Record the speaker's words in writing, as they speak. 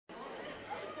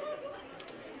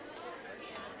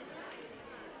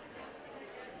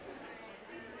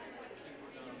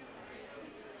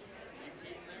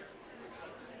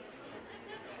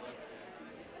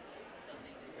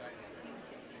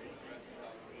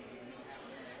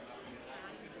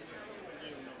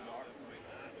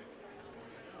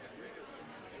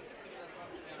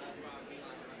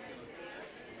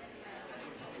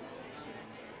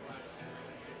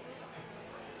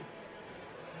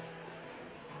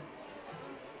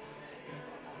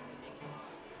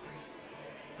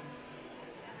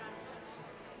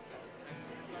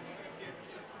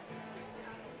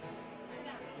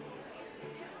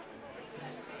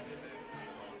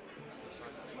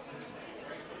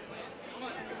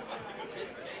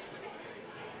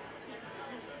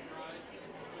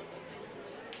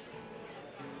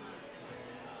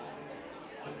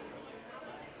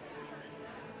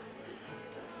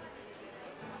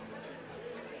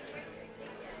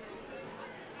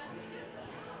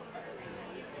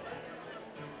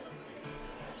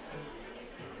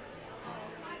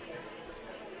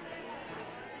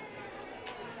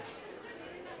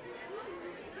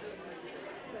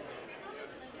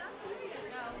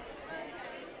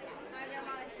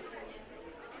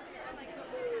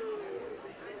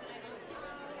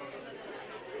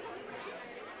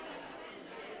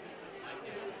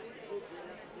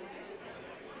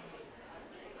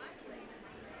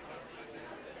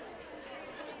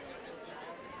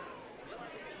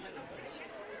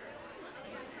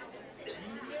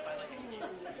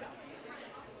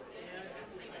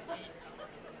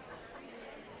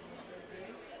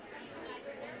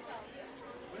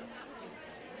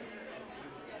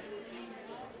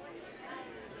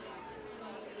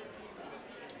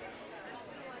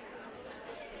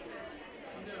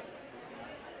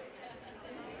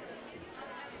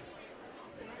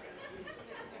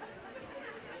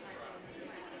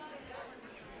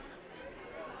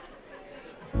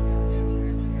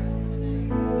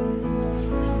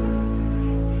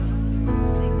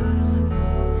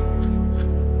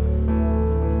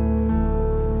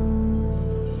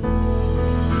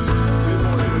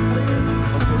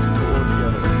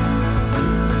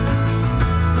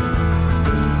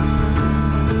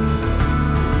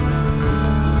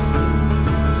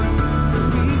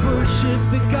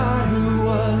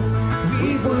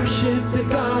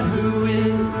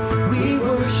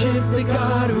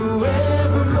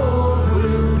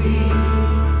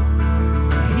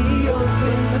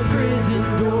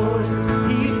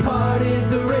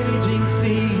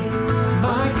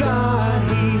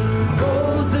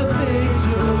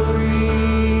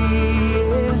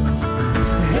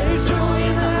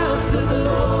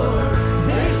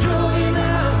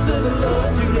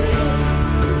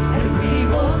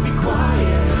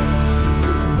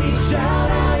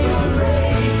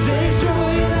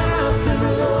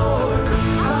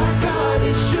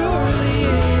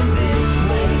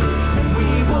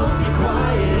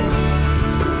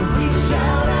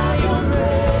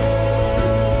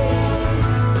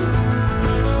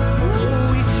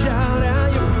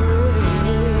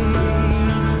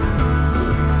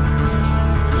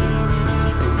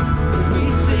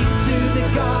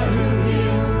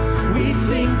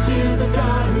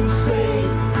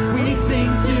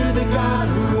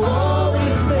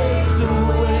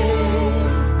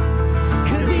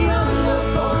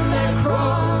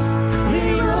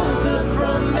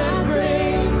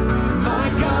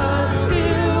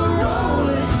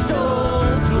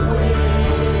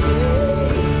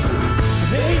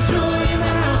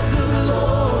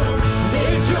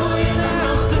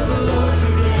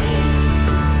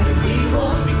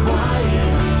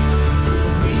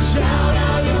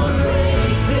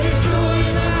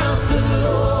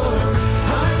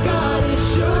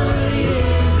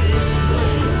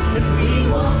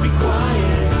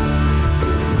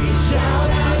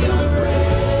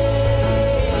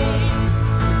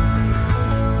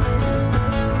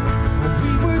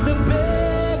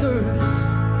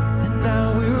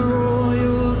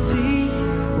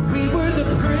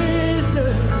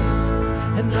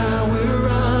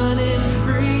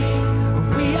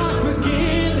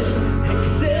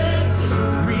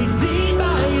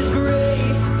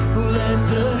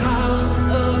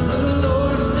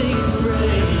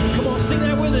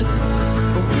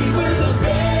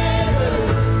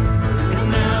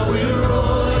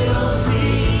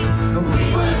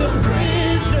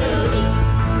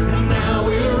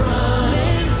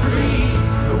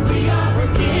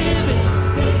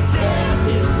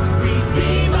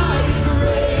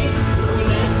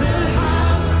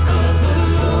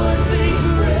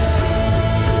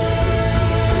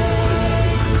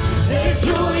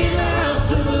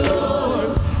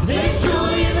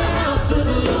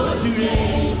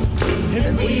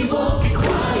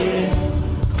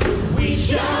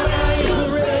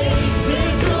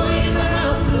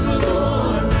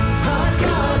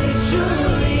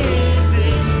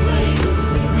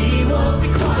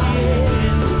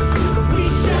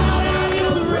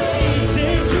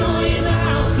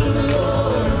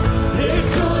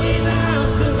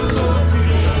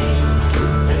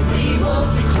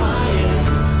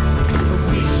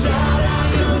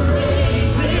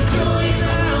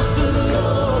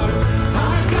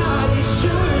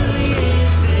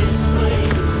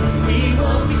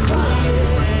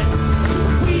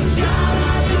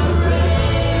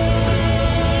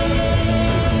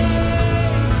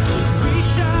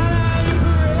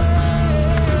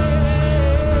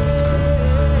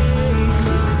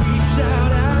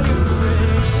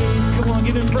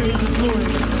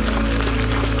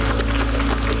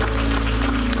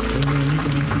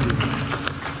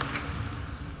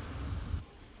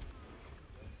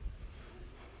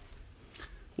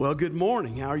Well, good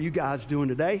morning. How are you guys doing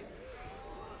today?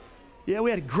 Yeah, we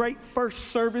had a great first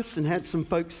service and had some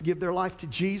folks give their life to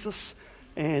Jesus.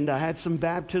 And I had some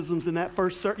baptisms in that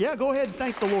first service. Yeah, go ahead and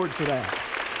thank the Lord for that.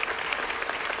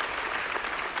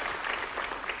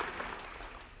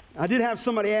 I did have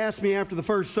somebody ask me after the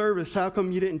first service, how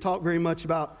come you didn't talk very much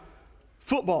about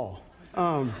football?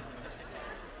 Because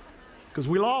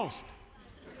we lost.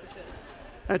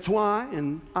 That's why.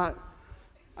 And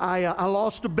I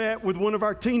lost a bet with one of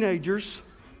our teenagers.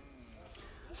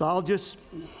 So I'll just...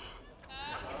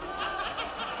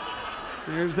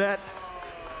 There's that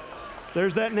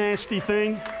nasty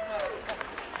thing.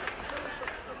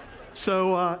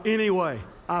 So anyway,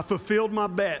 I fulfilled my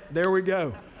bet. There we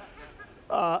go.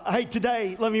 Hey,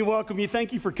 today, let me welcome you.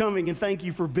 Thank you for coming and thank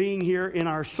you for being here in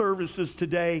our services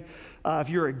today. If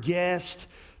you're a guest,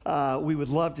 we would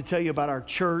love to tell you about our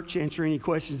church, answer any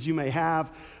questions you may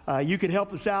have. You could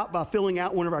help us out by filling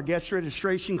out one of our guest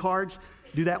registration cards.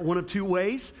 Do that one of two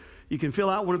ways. You can fill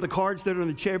out one of the cards that are in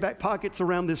the chair back pockets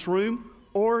around this room,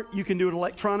 or you can do it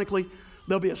electronically.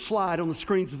 There'll be a slide on the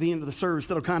screens at the end of the service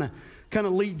that'll kind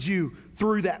of lead you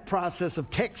through that process of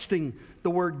texting the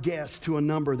word guest to a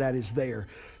number that is there.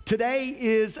 Today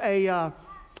is a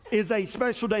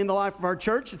special day in the life of our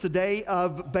church. It's a day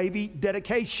of baby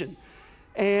dedication.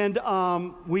 And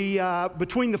we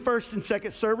between the first and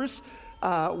second service,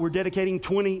 we're dedicating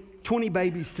 20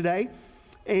 babies today.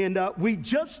 And we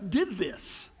just did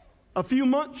this a few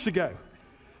months ago.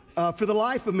 For the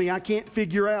life of me, I can't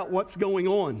figure out what's going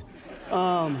on.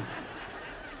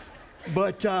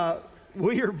 But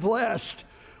we are blessed.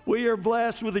 We are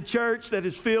blessed with a church that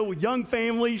is filled with young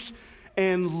families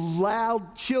and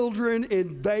loud children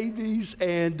and babies,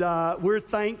 and we're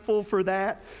thankful for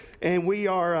that. And we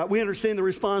understand the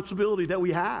responsibility that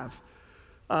we have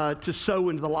to sow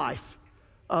into the life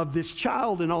of this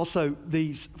child and also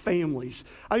these families.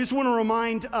 I just want to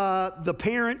remind the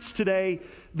parents today,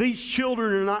 these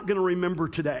children are not going to remember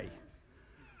today.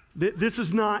 This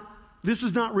is not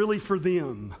really for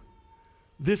them.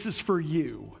 This is for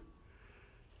you.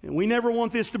 And we never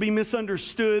want this to be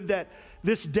misunderstood that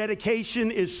this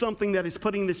dedication is something that is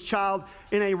putting this child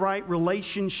in a right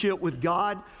relationship with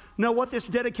God. No, what this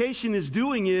dedication is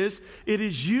doing is, it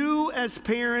is you as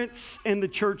parents and the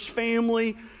church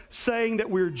family saying that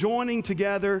we're joining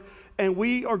together and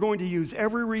we are going to use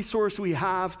every resource we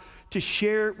have to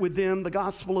share with them the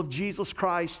gospel of Jesus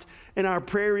Christ. And our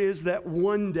prayer is that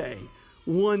one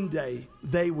day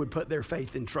they would put their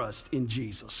faith and trust in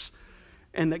Jesus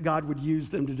and that God would use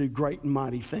them to do great and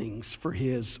mighty things for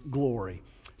His glory.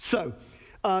 So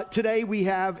today we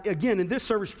have, again, in this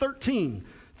service, 13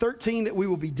 that we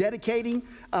will be dedicating.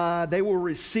 They will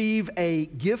receive a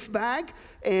gift bag.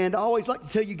 And I always like to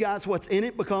tell you guys what's in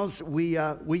it because we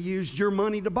used your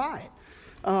money to buy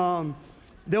it.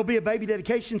 There'll be a baby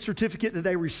dedication certificate that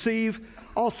they receive.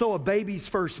 Also a baby's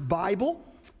first Bible.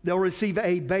 They'll receive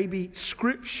a baby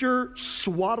scripture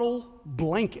swaddle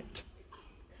blanket.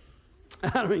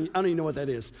 I don't even know what that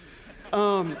is.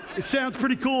 It sounds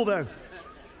pretty cool though.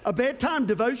 A bedtime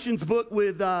devotions book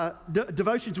with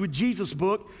Devotions with Jesus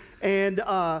book, and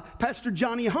Pastor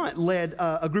Johnny Hunt led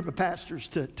a group of pastors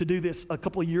to do this a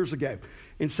couple of years ago,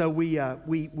 and so we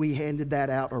handed that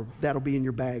out, or that'll be in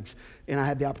your bags, and I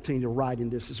had the opportunity to write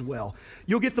in this as well.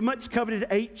 You'll get the much coveted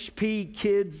HP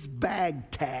Kids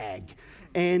bag tag,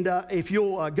 and if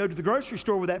you'll go to the grocery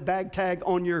store with that bag tag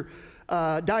on your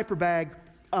diaper bag,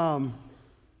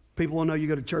 people will know you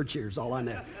go to church here is all I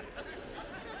know.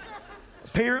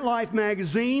 Parent Life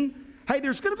magazine. Hey,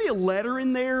 there's going to be a letter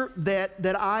in there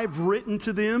that I've written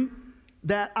to them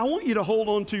that I want you to hold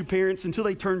on to, parents, until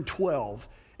they turn 12.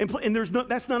 And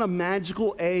that's not a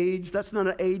magical age. That's not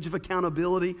an age of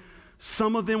accountability.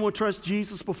 Some of them will trust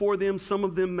Jesus before them. Some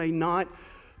of them may not.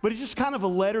 But it's just kind of a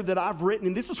letter that I've written,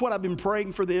 and this is what I've been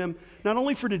praying for them, not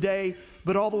only for today,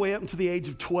 but all the way up until the age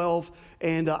of 12.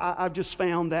 And I've just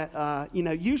found that,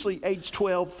 usually age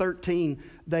 12, 13,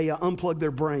 they unplug their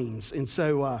brains. And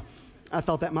so I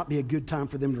thought that might be a good time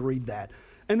for them to read that.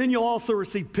 And then you'll also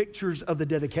receive pictures of the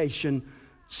dedication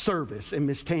service. And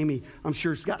Miss Tammy, I'm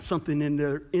sure, has got something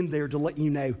in there to let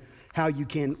you know how you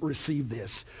can receive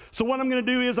this. So what I'm going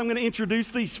to do is I'm going to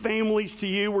introduce these families to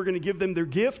you. We're going to give them their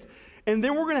gift. And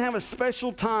then we're going to have a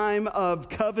special time of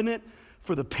covenant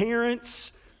for the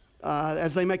parents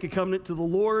as they make a covenant to the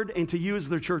Lord and to you as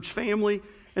their church family.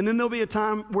 And then there'll be a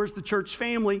time where as the church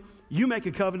family, you make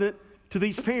a covenant to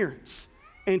these parents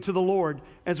and to the Lord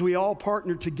as we all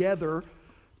partner together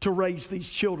to raise these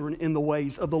children in the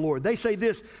ways of the Lord. They say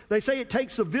this, they say it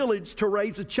takes a village to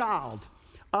raise a child.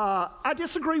 I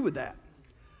disagree with that.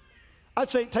 I'd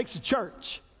say it takes a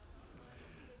church.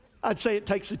 I'd say it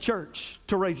takes a church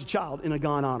to raise a child in a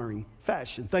God-honoring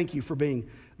fashion. Thank you for being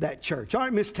that church. All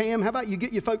right, Miss Tam, how about you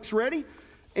get your folks ready,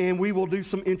 and we will do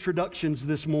some introductions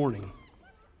this morning.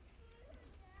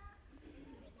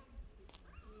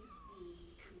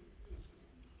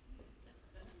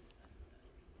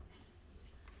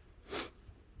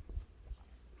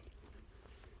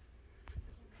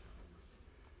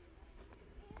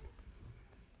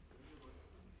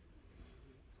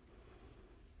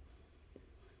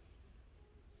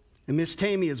 And Miss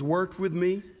Tammy has worked with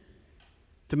me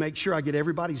to make sure I get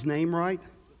everybody's name right.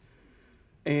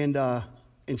 And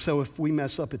so if we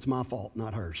mess up, it's my fault,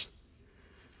 not hers.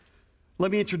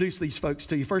 Let me introduce these folks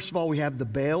to you. First of all, we have the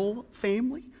Bell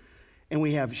family. And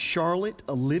we have Charlotte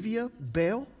Olivia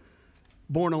Bell,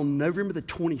 born on November the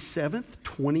 27th,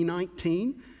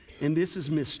 2019. And this is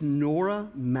Miss Nora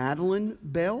Madeline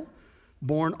Bell,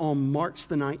 born on March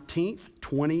the 19th,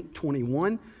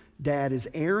 2021. Dad is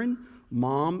Aaron.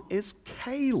 Mom is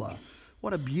Kayla.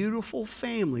 What a beautiful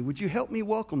family. Would you help me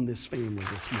welcome this family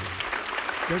this morning?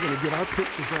 They're going to get our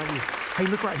pictures right here. Hey,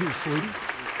 look right here, sweetie.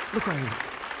 Look right here.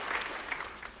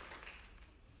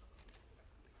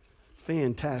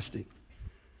 Fantastic.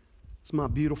 It's my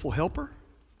beautiful helper.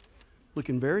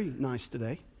 Looking very nice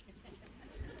today.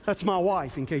 That's my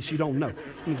wife, in case you don't know.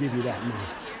 Let me give you that,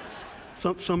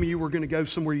 Mom. Some of you were going to go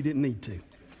somewhere you didn't need to.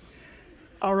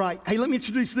 All right. Hey, let me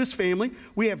introduce this family.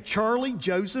 We have Charlie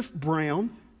Joseph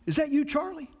Brown. Is that you,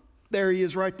 Charlie? There he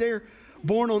is right there.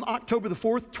 Born on October the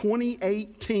 4th,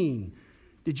 2018.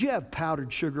 Did you have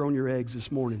powdered sugar on your eggs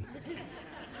this morning?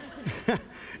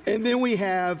 And then we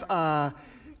have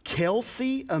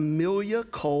Kelsey Amelia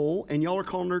Cole, and y'all are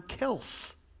calling her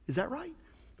Kels. Is that right?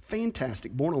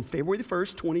 Fantastic. Born on February the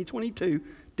 1st, 2022.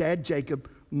 Dad Jacob,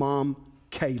 Mom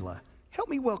Kayla. Help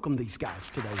me welcome these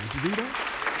guys today. Would you do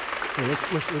that? Okay,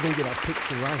 we're going to get our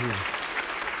picture right here.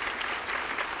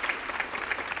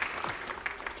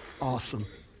 Awesome.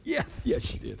 Yeah,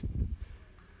 yes, you did.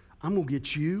 I'm going to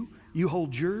get you. You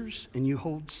hold yours, and you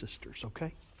hold sister's,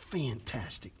 okay?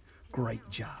 Fantastic. Great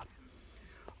job.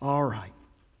 All right.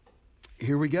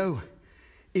 Here we go.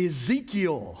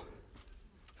 Ezekiel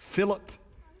Philip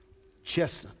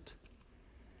Chestnut.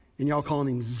 And y'all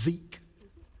calling him Zeke.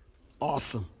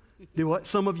 Awesome. Do what?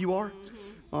 Some of you are?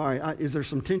 All right, is there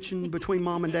some tension between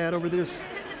Mom and Dad over this? Yes,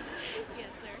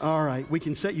 sir. All right, we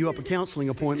can set you up a counseling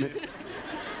appointment.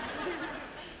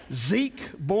 Zeke,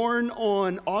 born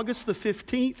on August the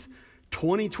 15th,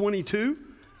 2022.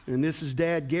 And this is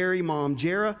Dad Gary, Mom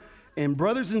Jera, and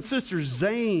brothers and sisters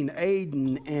Zane,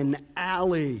 Aiden, and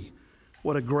Allie.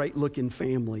 What a great looking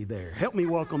family there. Help me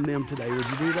welcome them today. Would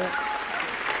you do that?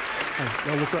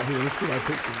 Hey, look right here. Let's get our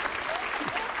picture.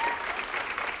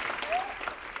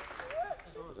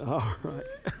 All right.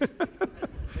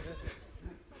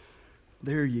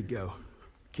 There you go.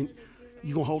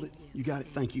 You gonna hold it? You got it?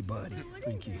 Thank you, buddy.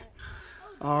 Thank you.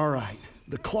 All right.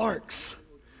 The Clarks.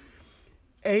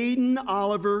 Aiden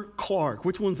Oliver Clark.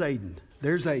 Which one's Aiden?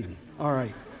 There's Aiden. All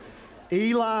right.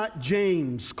 Eli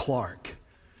James Clark.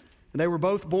 And they were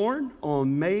both born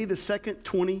on May the 2nd,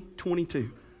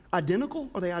 2022. Identical?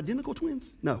 Are they identical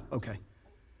twins? No. Okay.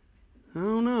 I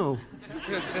don't know.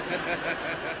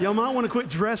 Y'all might want to quit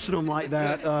dressing them like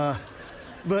that.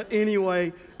 But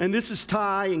anyway, and this is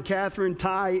Ty and Catherine.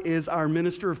 Ty is our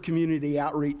minister of community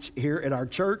outreach here at our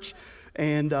church.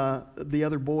 And the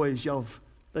other boys,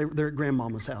 they're at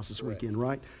Grandmama's house this weekend,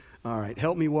 right? All right.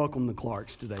 Help me welcome the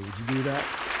Clarks today. Would you do that?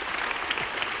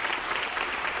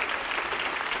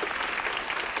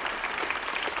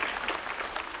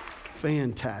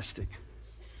 Fantastic.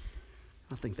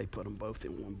 I think they put them both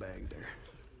in one bag there.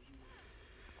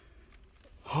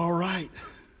 All right.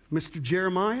 Mr.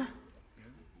 Jeremiah.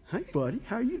 Hey, buddy.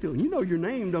 How are you doing? You know your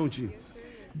name, don't you? Yes, sir.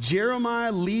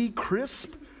 Jeremiah Lee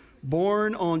Crisp,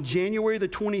 born on January the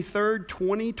 23rd,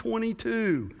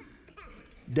 2022.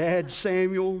 Dad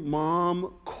Samuel,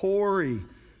 Mom Corey.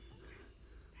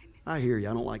 I hear you.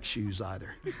 I don't like shoes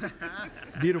either.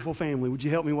 Beautiful family. Would you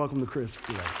help me welcome the Crisp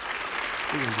today?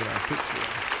 We're going to get our picture.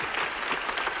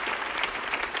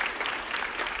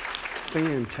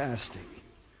 Fantastic.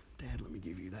 Dad, let me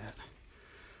give you that.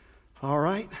 All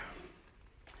right.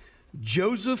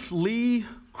 Joseph Lee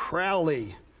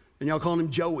Crowley. And y'all call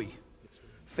him Joey.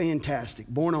 Fantastic.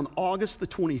 Born on August the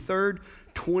 23rd,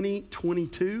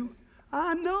 2022.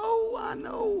 I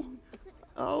know.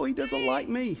 Oh, he doesn't like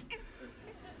me.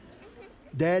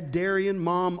 Dad Darian,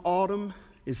 Mom Autumn.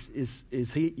 Is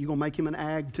he, you gonna make him an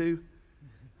Ag too?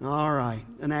 All right,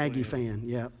 an Aggie fan.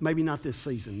 Yeah, maybe not this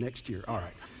season, next year. All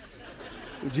right.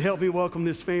 Would you help me welcome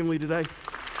this family today?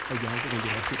 Hey guys, we're gonna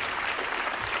get our picture.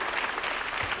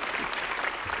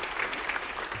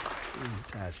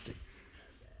 fantastic.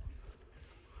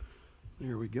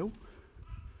 There we go.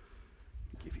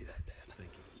 Give you that, Dad.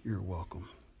 Thank you. You're welcome.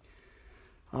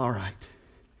 All right.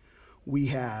 We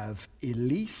have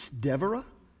Elise Deborah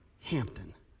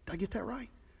Hampton. Did I get that right?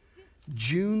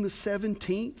 June the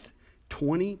 17th,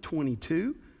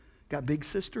 2022. Got big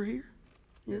sister here?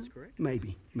 Yeah? That's correct.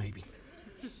 Maybe.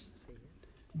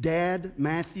 Dad,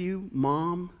 Matthew,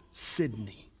 Mom,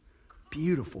 Sydney.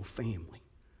 Beautiful family.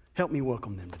 Help me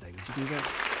welcome them today. Would you do that?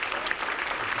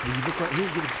 Will you look right here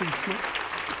and get a pretty smoke?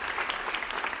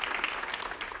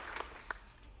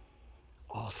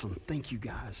 Awesome. Thank you,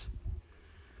 guys.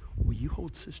 Will you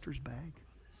hold sister's bag?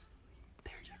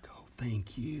 There you go.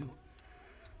 Thank you.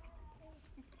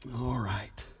 All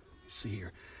right. Let's see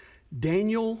here.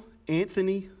 Daniel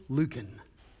Anthony Lucan.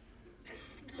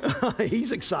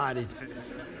 He's excited.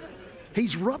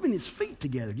 He's rubbing his feet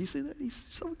together. Do you see that? He's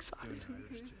so excited.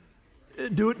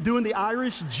 Doing the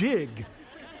Irish jig.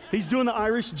 He's doing the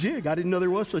Irish jig. I didn't know there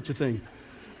was such a thing.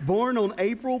 Born on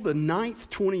April the 9th,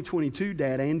 2022,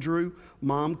 Dad Andrew,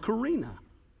 Mom Karina.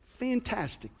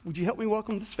 Fantastic. Would you help me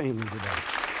welcome this family today?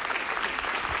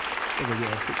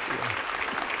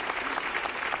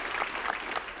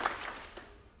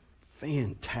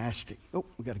 Fantastic. Oh,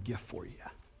 we got a gift for you.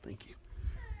 Thank you.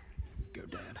 Go,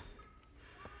 Dad.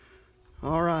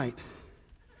 All right.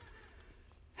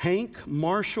 Hank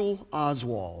Marshall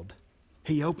Oswald.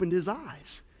 He opened his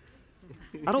eyes.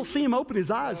 I don't see him open his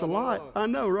eyes a lot. I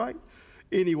know, right?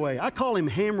 Anyway, I call him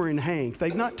Hammering Hank.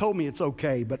 They've not told me it's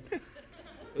okay, but,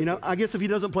 you know, I guess if he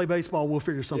doesn't play baseball, we'll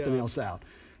figure something else out.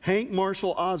 Hank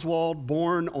Marshall Oswald,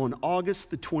 born on August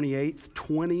the 28th,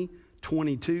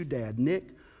 2022. Dad Nick,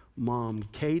 Mom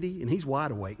Katie, and he's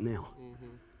wide awake now.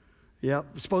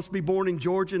 Yep, supposed to be born in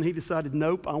Georgia, and he decided,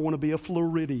 nope, I want to be a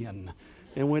Floridian,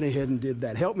 and went ahead and did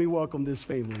that. Help me welcome this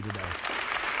family today.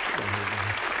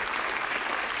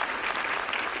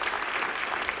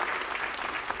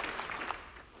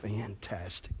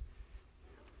 Fantastic.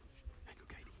 There you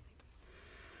go, Katie.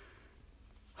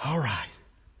 All right.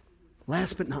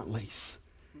 Last but not least,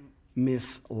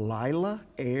 Miss Lila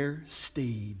Air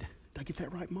Steed. Did I get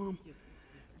that right, Mom? Yes.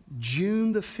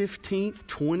 June the 15th,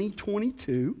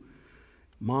 2022.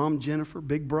 Mom Jennifer,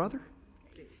 big brother,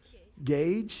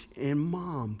 Gage, and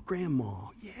Mom, Grandma.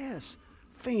 Yes,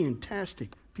 fantastic.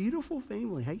 Beautiful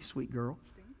family. Hey, sweet girl.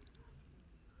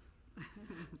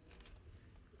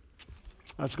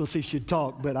 I was going to see if she'd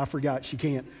talk, but I forgot she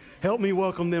can't. Help me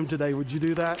welcome them today. Would you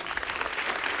do that?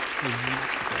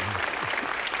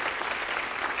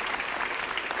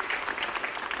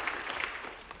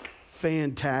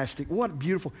 Fantastic. What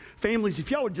beautiful families.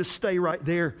 If y'all would just stay right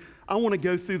there, I want to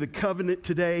go through the covenant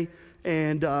today.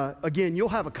 And again, you'll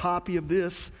have a copy of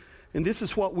this. And this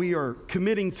is what we are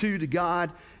committing to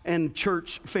God and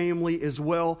church family as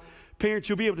well. Parents,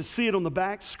 you'll be able to see it on the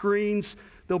back screens.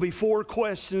 There'll be 4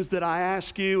 questions that I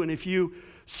ask you. And if you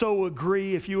so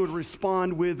agree, if you would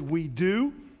respond with, we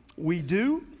do,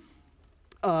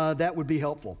 that would be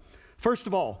helpful. First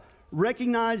of all,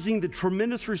 recognizing the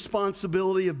tremendous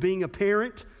responsibility of being a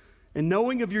parent and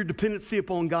knowing of your dependency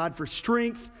upon God for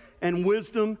strength and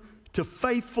wisdom to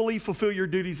faithfully fulfill your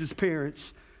duties as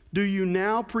parents, do you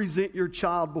now present your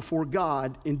child before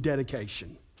God in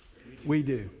dedication? We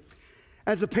do.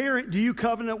 As a parent, do you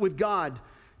covenant with God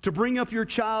to bring up your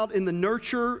child in the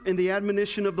nurture and the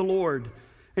admonition of the Lord,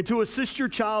 and to assist your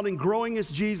child in growing as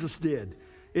Jesus did,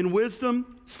 in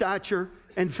wisdom, stature,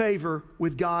 and favor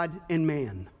with God and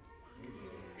man?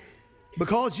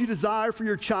 Because you desire for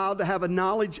your child to have a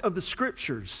knowledge of the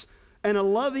Scriptures and a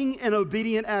loving and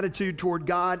obedient attitude toward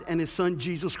God and His Son,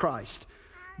 Jesus Christ,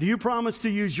 do you promise to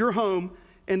use your home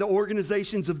and the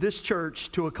organizations of this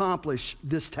church to accomplish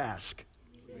this task?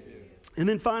 And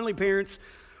then finally, parents,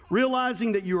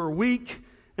 realizing that you are weak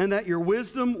and that your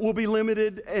wisdom will be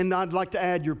limited, and I'd like to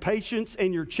add your patience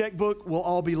and your checkbook will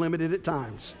all be limited at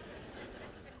times.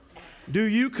 Do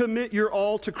you commit your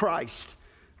all to Christ,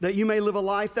 that you may live a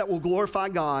life that will glorify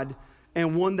God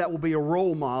and one that will be a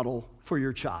role model for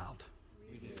your child?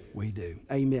 We do.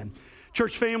 Amen.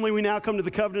 Church family, we now come to the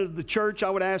covenant of the church. I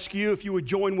would ask you if you would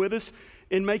join with us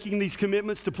in making these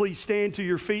commitments to please stand to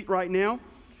your feet right now.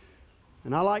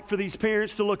 And I like for these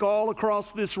parents to look all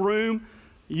across this room.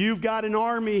 You've got an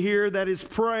army here that is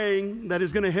praying, that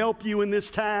is going to help you in this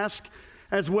task,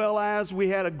 as well as we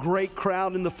had a great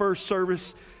crowd in the first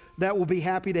service that will be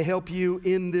happy to help you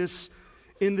in this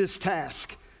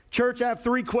task. Church, I have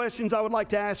 3 questions I would like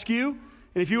to ask you.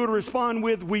 And if you would respond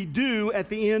with, we do, at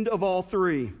the end of all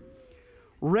 3.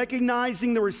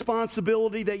 Recognizing the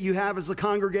responsibility that you have as a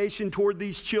congregation toward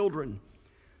these children,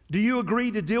 do you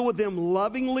agree to deal with them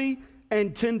lovingly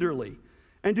and tenderly,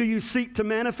 And do you seek to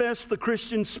manifest the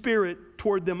Christian spirit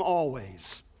toward them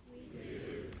always?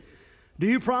 Do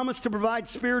you promise to provide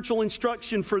spiritual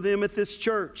instruction for them at this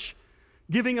church,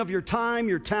 giving of your time,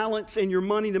 your talents, and your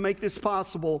money to make this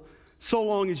possible, so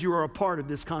long as you are a part of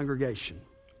this congregation?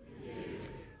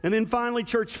 And then finally,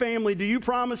 church family, do you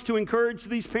promise to encourage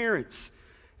these parents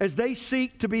as they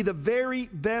seek to be the very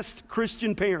best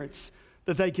Christian parents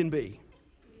that they can be?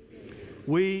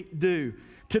 We do.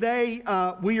 Today,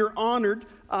 we are honored.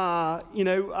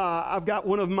 I've got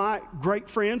one of my great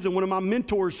friends and one of my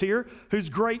mentors here whose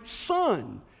great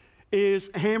son is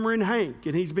Hammering Hank,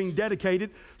 and he's being dedicated.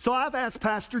 So I've asked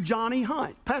Pastor Johnny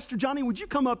Hunt. Pastor Johnny, would you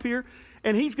come up here?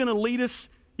 And he's going to lead us.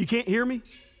 You can't hear me?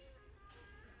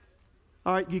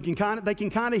 All right, they can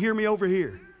kind of hear me over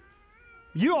here.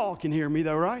 You all can hear me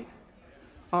though, right?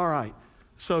 All right.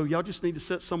 So y'all just need to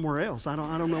sit somewhere else. I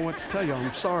don't know what to tell you.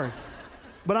 I'm sorry.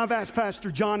 But I've asked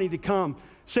Pastor Johnny to come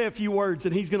say a few words,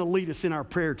 and he's going to lead us in our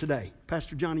prayer today.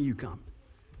 Pastor Johnny, you come.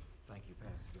 Thank you,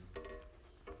 Pastor.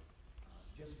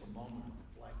 Just a moment of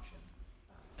reflection.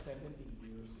 70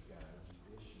 years ago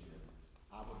this year,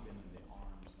 I would have been in the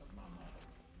arms of my mother,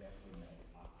 Bessie Mae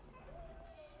Oxenbould.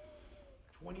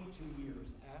 22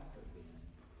 years after then,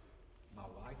 my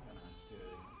wife and I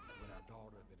stood with our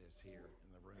daughter that is here in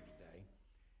the room today.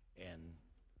 And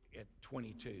at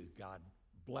 22, God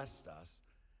blessed us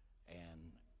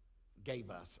and gave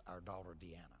us our daughter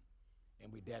Deanna,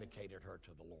 and we dedicated her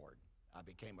to the Lord. I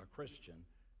became a Christian,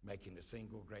 making the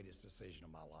single greatest decision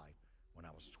of my life when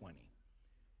I was 20.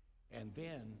 And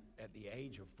then at the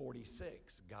age of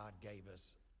 46, God gave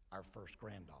us our first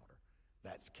granddaughter.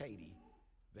 That's Katie,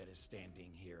 that is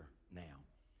standing here now.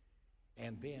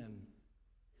 And then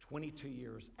 22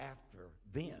 years after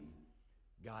then,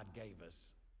 God gave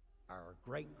us our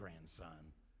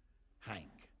great-grandson, Hank.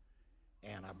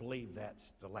 And I believe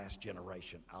that's the last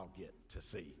generation I'll get to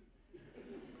see.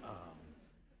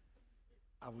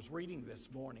 I was reading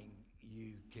this morning,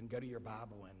 you can go to your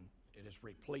Bible and it is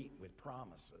replete with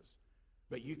promises,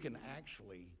 but you can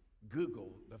actually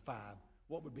Google the 5,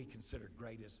 what would be considered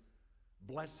greatest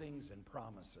blessings and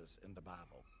promises in the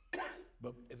Bible.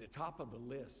 But at the top of the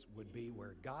list would be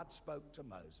where God spoke to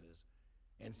Moses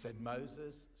and said,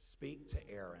 Moses, speak to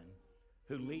Aaron,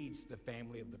 who leads the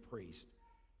family of the priest,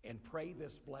 and pray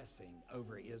this blessing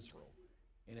over Israel.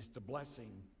 And it's the blessing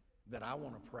that I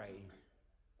want to pray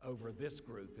over this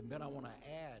group. And then I want to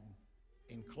add,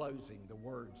 in closing, the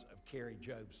words of Carrie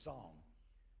Job's song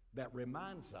that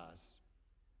reminds us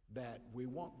that we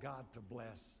want God to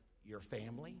bless your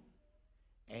family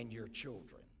and your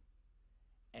children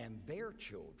and their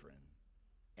children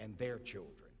and their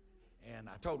children. And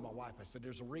I told my wife, I said,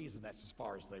 there's a reason that's as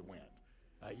far as they went.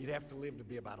 You'd have to live to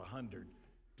be about 100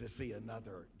 to see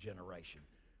another generation.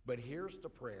 But here's the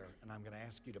prayer, and I'm going to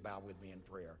ask you to bow with me in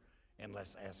prayer, and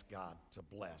let's ask God to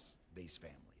bless these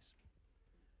families.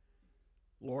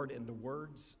 Lord, in the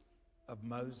words of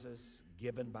Moses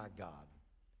given by God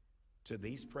to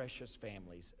these precious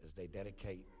families as they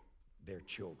dedicate their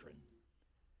children,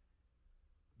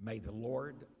 may the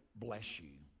Lord bless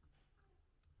you.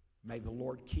 May the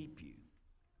Lord keep you.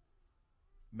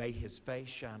 May his face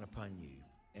shine upon you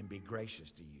and be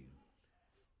gracious to you.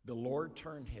 The Lord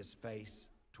turn his face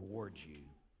towards you,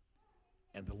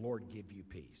 and the Lord give you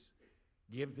peace.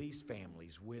 Give these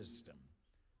families wisdom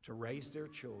to raise their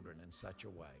children in such a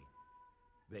way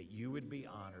that you would be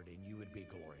honored and you would be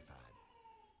glorified.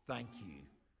 Thank you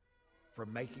for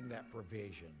making that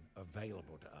provision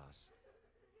available to us.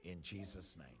 In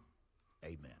Jesus'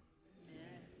 name, amen.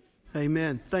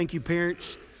 Amen. Thank you,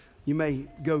 parents. You may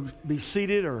go be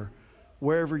seated or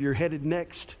wherever you're headed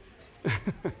next.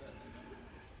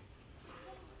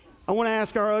 I want to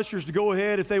ask our ushers to go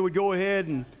ahead, if they would go ahead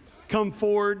and come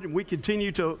forward. And we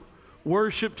continue to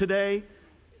worship today,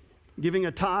 giving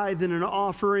a tithe and an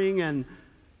offering. And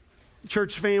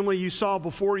church family, you saw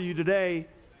before you today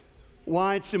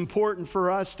why it's important for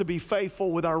us to be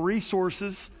faithful with our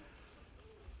resources,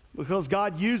 because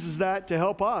God uses that to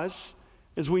help us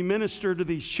as we minister to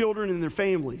these children and their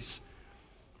families.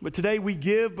 But today we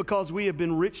give because we have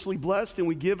been richly blessed, and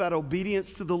we give out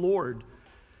obedience to the Lord.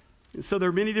 And so there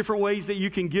are many different ways that you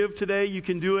can give today. You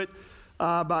can do it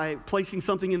by placing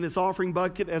something in this offering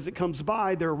bucket as it comes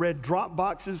by. There are red drop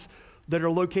boxes that are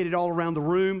located all around the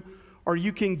room. Or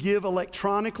you can give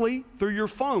electronically through your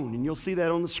phone, and you'll see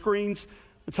that on the screens.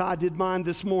 That's how I did mine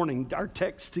this morning, our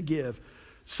text to give.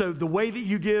 So the way that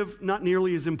you give, not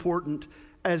nearly as important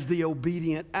as the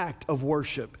obedient act of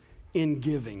worship in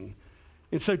giving.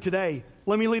 And so today,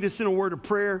 let me lead us in a word of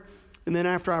prayer, and then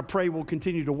after I pray, we'll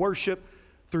continue to worship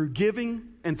through giving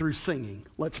and through singing.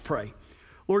 Let's pray.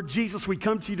 Lord Jesus, we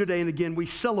come to you today, and again, we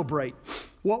celebrate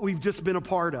what we've just been a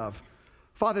part of.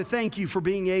 Father, thank you for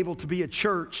being able to be a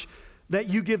church that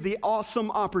you give the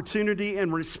awesome opportunity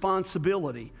and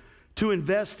responsibility to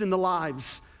invest in the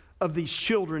lives of these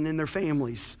children and their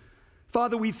families.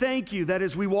 Father, we thank you that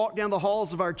as we walk down the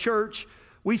halls of our church,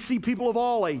 we see people of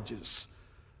all ages,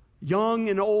 young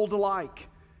and old alike.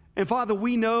 And Father,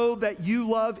 we know that you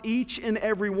love each and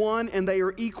every one, and they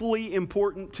are equally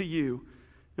important to you.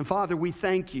 And Father, we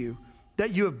thank you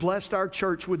that you have blessed our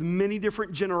church with many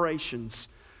different generations.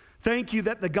 Thank you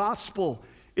that the gospel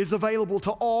is available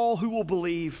to all who will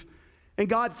believe. And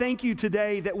God, thank you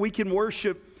today that we can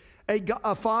worship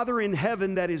a Father in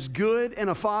heaven that is good, and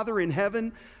a Father in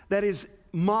heaven that is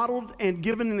modeled and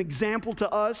given an example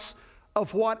to us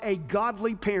of what a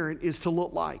godly parent is to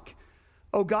look like.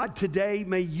 Oh God, today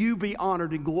may you be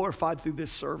honored and glorified through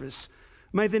this service.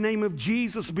 May the name of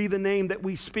Jesus be the name that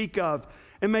we speak of,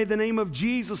 and may the name of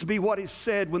Jesus be what is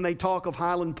said when they talk of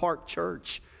Highland Park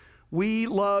Church. We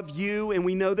love you, and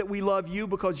we know that we love you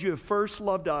because you have first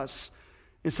loved us.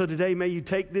 And so today, may you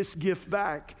take this gift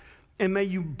back, and may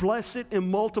you bless it and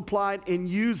multiply it and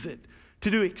use it to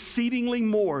do exceedingly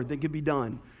more than could be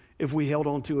done if we held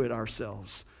on to it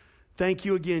ourselves. Thank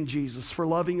you again, Jesus, for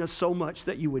loving us so much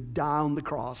that you would die on the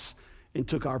cross and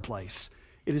took our place.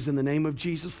 It is in the name of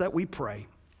Jesus that we pray.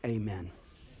 Amen.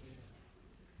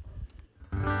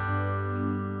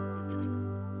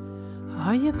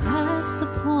 Are you past the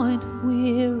point of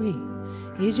weary?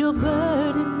 Is your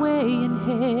burden weighing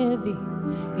heavy?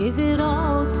 Is it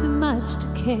all too much to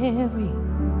carry?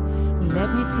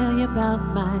 Let me tell you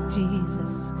about my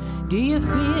Jesus. Do you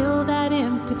feel that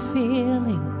empty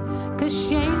feeling? 'Cause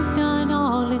shame's done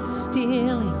all it's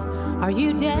stealing. Are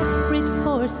you desperate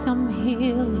for some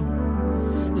healing?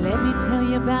 Let me tell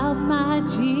you about my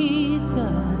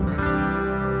Jesus.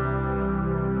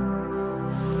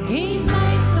 He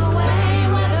makes a way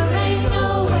where there ain't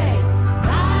no way,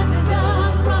 rises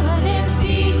up from an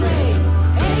empty grave.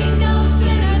 Ain't no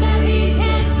sinner that he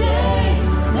can't save.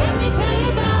 Let me tell you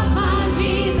about my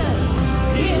Jesus.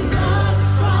 His love's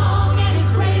strong and his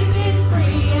grace is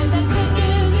free, and the good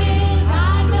news is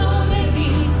I know that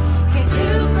he can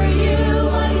do for you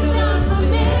what he's done for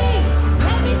me.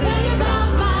 Let me tell you about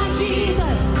my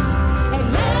Jesus, and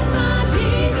let my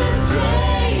Jesus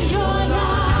change your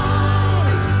life.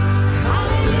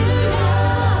 Hallelujah,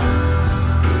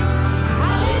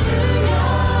 hallelujah,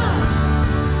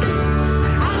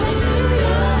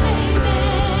 hallelujah,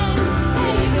 amen,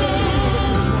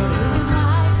 amen. We can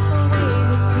wipe away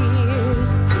the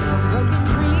tears from broken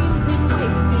dreams and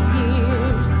wasted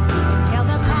years, and tell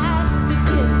the past to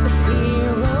disappear.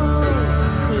 Oh,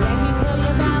 let me tell you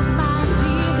about my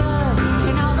Jesus,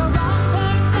 and all the wrong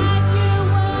turns that you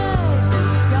would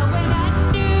go and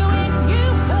undo if you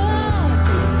could.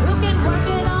 Who can work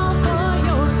it all for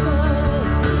your good?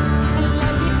 And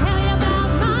let me tell you about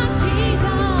my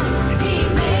Jesus. He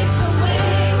makes a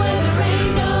way where there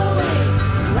ain't no way,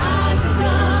 rises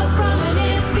up from an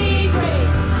empty grave.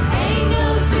 Ain't no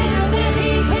sinner that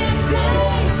he can't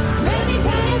save. Let me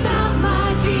tell you about my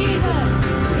Jesus.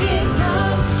 His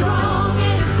love's strong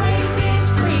and his grace is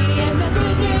free, and the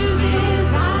good news is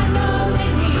I know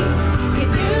that he can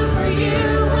do for you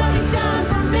what he's done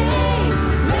for me.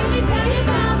 Let me tell you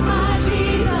about my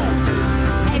Jesus,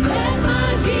 and let my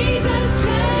Jesus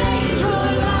change your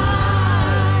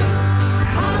life.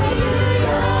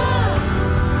 Hallelujah,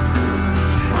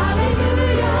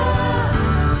 hallelujah,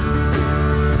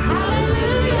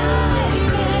 hallelujah,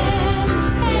 amen,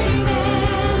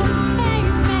 amen,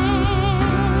 amen.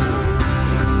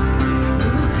 Who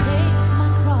would take my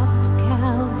cross to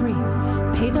Calvary,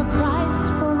 pay the price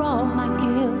for all my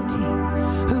guilty?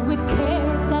 Who would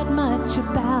care that much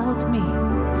about me?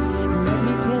 Let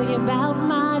me tell you about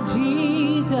my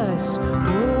Jesus.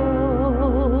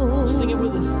 Oh, Sing it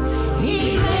with us.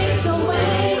 he makes a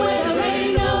way where there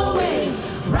ain't no way,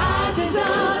 rises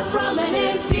up from an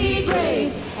empty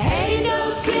grave. Ain't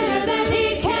no sinner that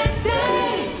he can't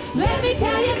save. Let me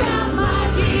tell you about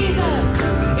my Jesus.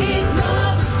 His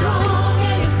love's strong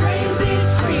and his grace is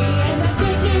free, and the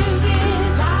good news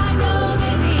is I know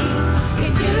that he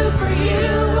can do for you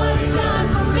what he's done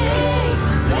for me.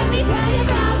 Let me tell you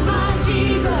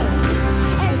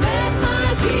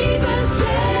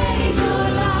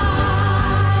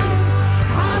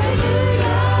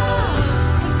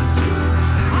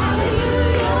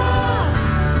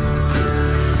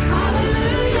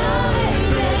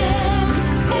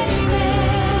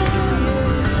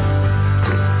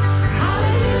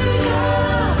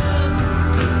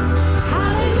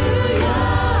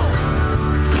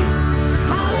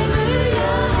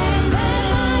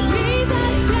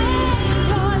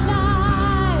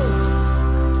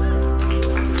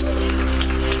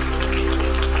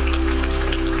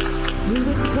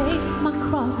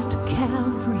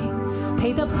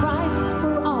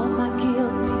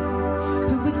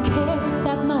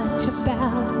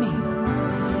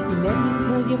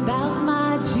you about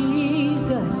my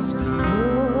Jesus.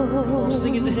 Oh,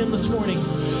 Sing it to him this morning.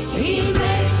 he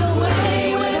makes a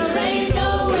way where there ain't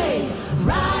no way,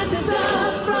 rises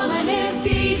up from an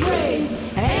empty grave.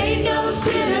 Ain't no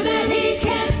sinner that he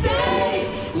can't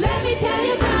save. Let me tell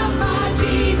you about my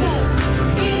Jesus.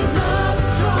 His love is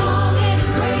strong and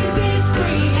his grace is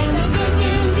free. And the good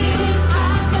news is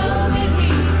I know that he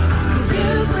can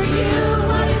do for you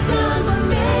what he's done for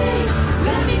me.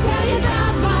 Let me tell you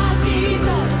about my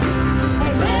Jesus.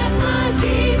 And let my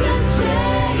Jesus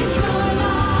change your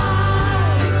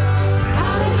life.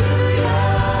 Hallelujah.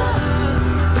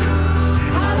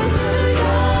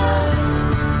 Hallelujah.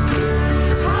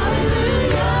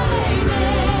 Hallelujah.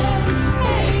 Amen.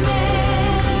 Amen.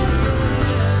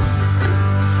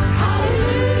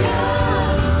 Hallelujah.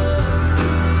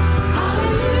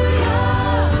 Hallelujah.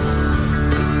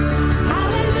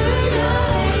 Hallelujah.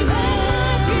 Amen.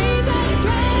 Jesus,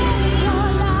 change your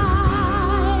life.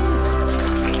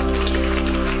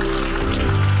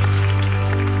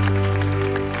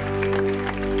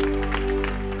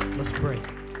 Let's pray.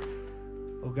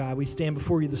 Oh God, we stand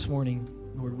before you this morning.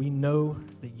 Lord, we know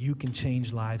that you can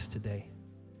change lives today.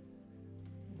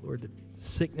 Lord, that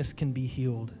sickness can be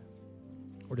healed.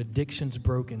 Lord, addiction's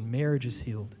broken, marriage is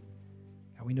healed.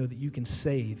 God, we know that you can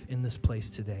save in this place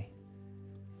today.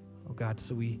 Oh God,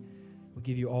 so we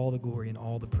give you all the glory and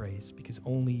all the praise because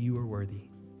only you are worthy.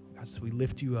 God, so we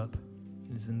lift you up.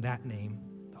 And it's in that name,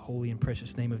 the holy and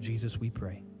precious name of Jesus, we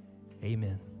pray.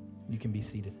 Amen. You can be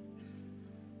seated.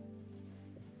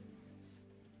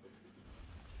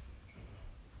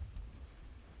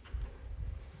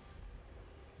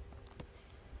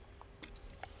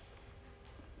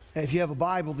 If you have a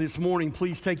Bible this morning,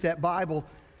 please take that Bible,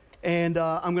 and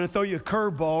I'm going to throw you a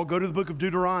curveball. Go to the book of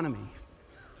Deuteronomy.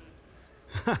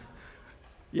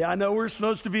 Yeah, I know we're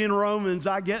supposed to be in Romans.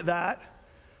 I get that.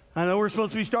 I know we're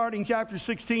supposed to be starting chapter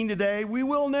 16 today. We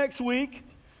will next week,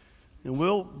 and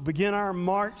we'll begin our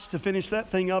march to finish that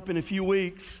thing up in a few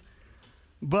weeks.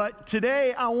 But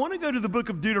today, I want to go to the book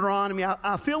of Deuteronomy.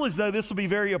 I feel as though this will be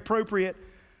very appropriate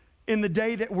in the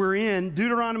day that we're in.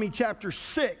 Deuteronomy chapter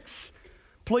 6.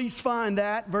 Please find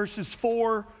that, verses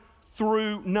 4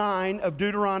 through 9 of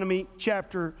Deuteronomy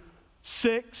chapter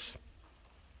 6.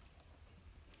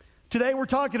 Today we're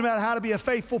talking about how to be a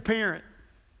faithful parent.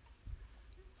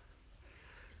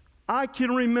 I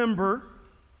can remember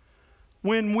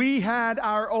when we had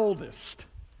our oldest,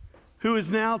 who is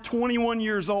now 21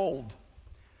 years old.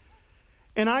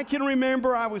 And I can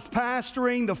remember I was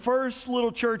pastoring the first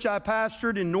little church I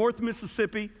pastored in North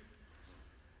Mississippi.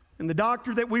 And the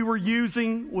doctor that we were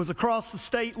using was across the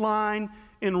state line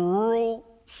in rural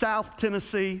South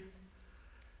Tennessee.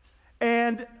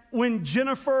 And when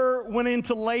Jennifer went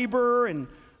into labor and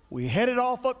we headed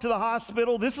off up to the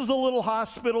hospital, this is a little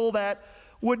hospital that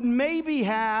would maybe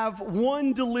have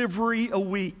one delivery a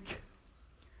week.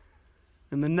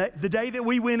 And the day that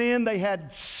we went in, they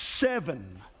had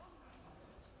 7.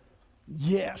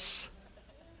 Yes.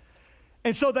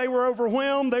 And so they were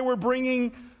overwhelmed. They were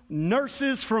bringing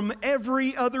nurses from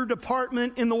every other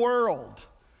department in the world.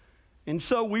 And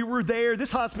so we were there.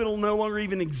 This hospital no longer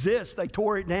even exists. They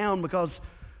tore it down because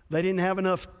they didn't have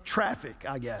enough traffic,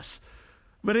 I guess.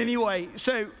 But anyway,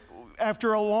 so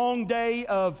after a long day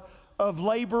of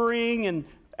laboring, and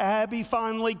Abby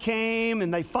finally came,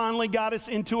 and they finally got us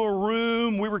into a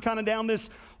room. We were kind of down this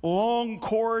long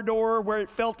corridor where it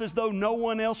felt as though no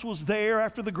one else was there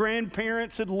after the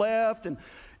grandparents had left, and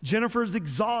Jennifer's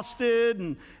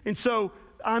exhausted, and so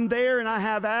I'm there, and I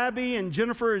have Abby, and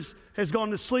Jennifer has gone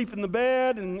to sleep in the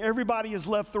bed, and everybody has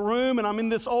left the room, and I'm in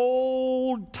this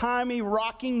old-timey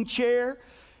rocking chair,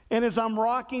 and as I'm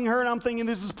rocking her, and I'm thinking,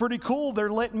 this is pretty cool,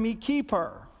 they're letting me keep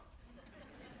her.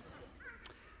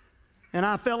 And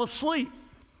I fell asleep,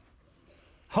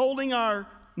 holding our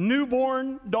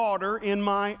newborn daughter in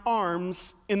my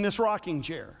arms in this rocking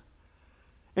chair.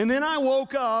 And then I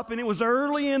woke up, and it was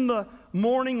early in the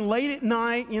morning, late at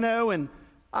night, and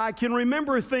I can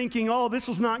remember thinking, oh, this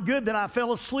was not good that I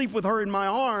fell asleep with her in my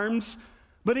arms.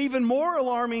 But even more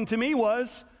alarming to me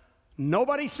was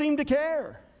nobody seemed to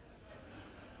care.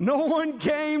 No one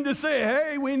came to say,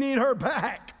 hey, we need her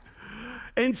back.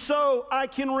 And so I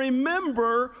can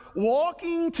remember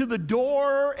walking to the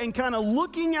door and kind of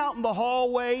looking out in the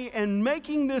hallway and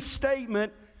making this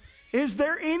statement, is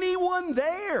there anyone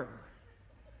there?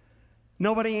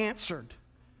 Nobody answered.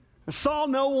 I saw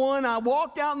no one. I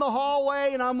walked out in the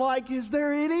hallway and I'm like, is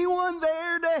there anyone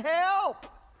there to help?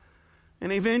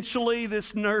 And eventually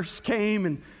this nurse came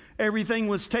and everything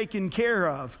was taken care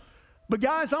of. But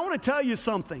guys, I want to tell you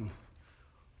something.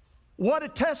 What a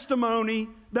testimony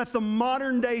that the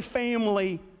modern day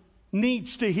family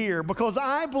needs to hear, because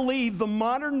I believe the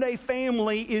modern day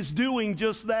family is doing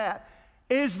just that.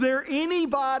 Is there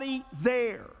anybody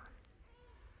there?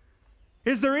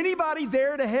 Is there anybody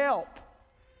there to help?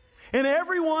 And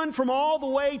everyone from all the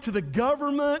way to the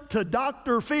government to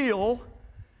Dr. Phil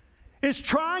is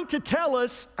trying to tell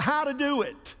us how to do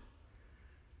it.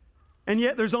 And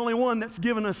yet there's only one that's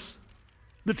given us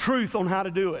the truth on how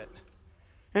to do it.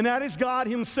 And that is God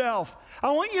himself.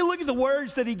 I want you to look at the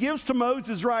words that he gives to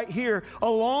Moses right here a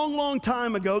long, long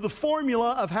time ago, the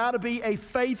formula of how to be a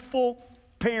faithful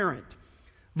parent.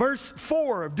 Verse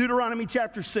 4 of Deuteronomy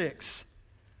chapter 6.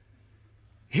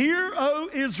 Hear, O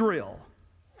Israel,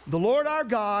 the Lord our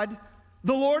God,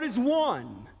 the Lord is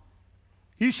one.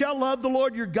 You shall love the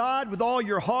Lord your God with all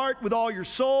your heart, with all your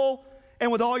soul, and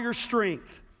with all your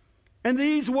strength. And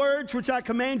these words which I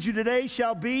command you today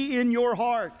shall be in your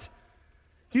heart.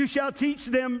 You shall teach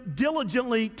them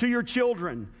diligently to your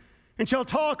children, and shall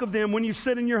talk of them when you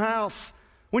sit in your house,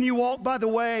 when you walk by the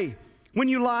way, when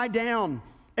you lie down,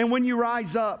 and when you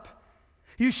rise up.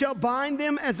 You shall bind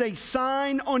them as a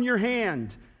sign on your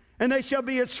hand, and they shall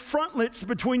be as frontlets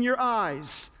between your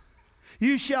eyes.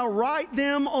 You shall write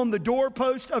them on the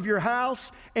doorpost of your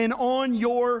house and on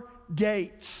your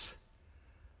gates.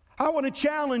 I want to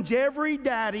challenge every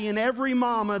daddy and every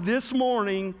mama this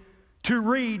morning to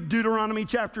read Deuteronomy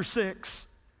chapter 6.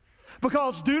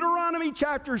 Because Deuteronomy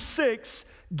chapter 6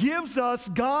 gives us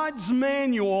God's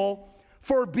manual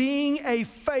for being a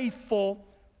faithful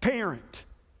parent.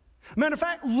 Matter of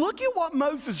fact, look at what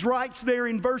Moses writes there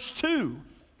in verse 2.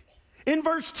 In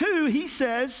verse 2, he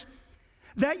says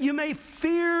that you may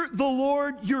fear the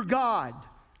Lord your God,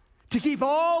 to keep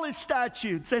all his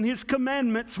statutes and his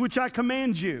commandments which I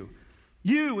command you,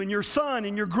 you and your son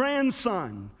and your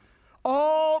grandson,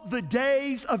 all the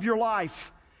days of your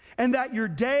life, and that your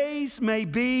days may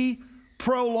be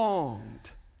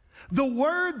prolonged. The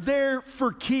word there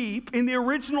for keep in the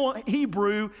original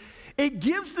Hebrew, it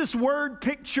gives this word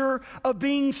picture of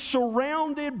being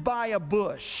surrounded by a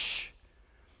bush.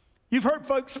 You've heard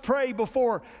folks pray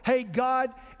before, hey,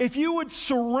 God, if you would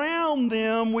surround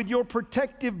them with your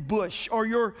protective bush or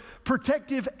your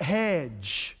protective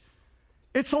hedge.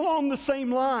 It's along the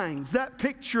same lines, that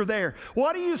picture there.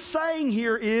 What he is saying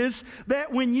here is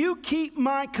that when you keep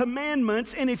my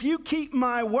commandments and if you keep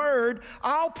my word,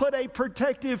 I'll put a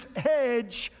protective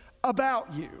hedge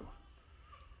about you.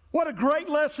 What a great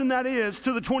lesson that is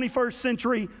to the 21st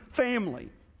century family.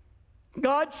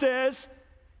 God says,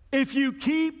 if you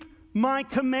keep my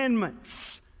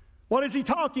commandments. What is he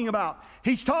talking about?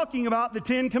 He's talking about the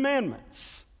 10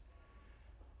 Commandments.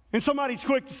 And somebody's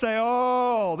quick to say,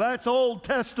 oh, that's Old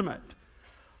Testament.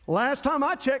 Last time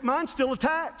I checked, mine's still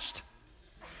attached.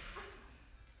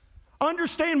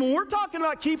 Understand, when we're talking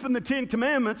about keeping the 10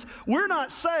 Commandments, we're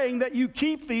not saying that you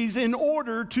keep these in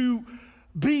order to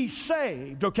be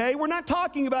saved, okay? We're not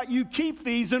talking about you keep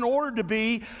these in order to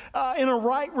be in a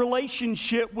right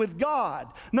relationship with God.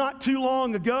 Not too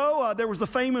long ago, there was a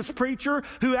famous preacher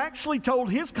who actually told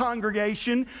his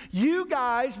congregation, you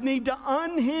guys need to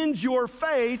unhinge your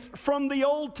faith from the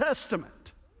Old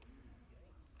Testament.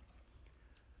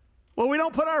 Well, we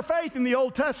don't put our faith in the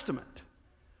Old Testament.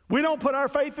 We don't put our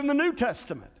faith in the New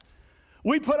Testament.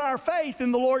 We put our faith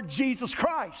in the Lord Jesus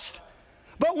Christ.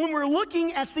 But when we're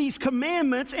looking at these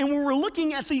commandments and when we're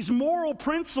looking at these moral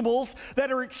principles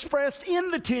that are expressed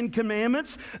in the 10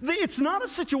 Commandments, it's not a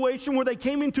situation where they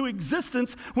came into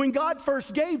existence when God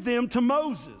first gave them to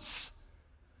Moses.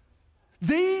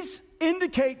 These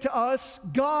indicate to us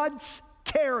God's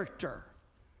character.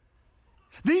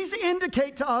 These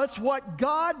indicate to us what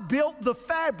God built the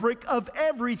fabric of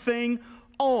everything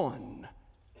on.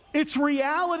 It's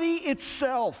reality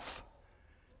itself.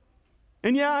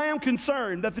 And yeah, I am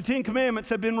concerned that the 10 Commandments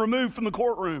have been removed from the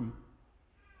courtroom.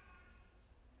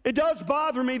 It does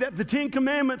bother me that the 10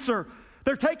 Commandments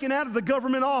they're taken out of the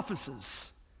government offices.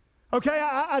 Okay,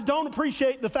 I don't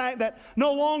appreciate the fact that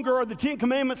no longer are the 10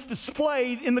 Commandments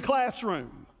displayed in the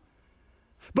classroom.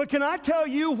 But can I tell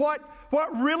you what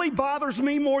really bothers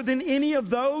me more than any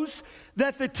of those?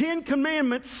 That the 10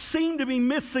 Commandments seem to be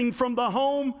missing from the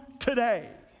home today.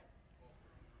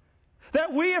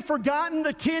 That we have forgotten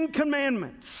the 10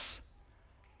 Commandments.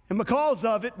 And because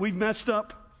of it, we've messed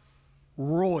up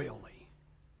royally.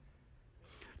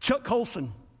 Chuck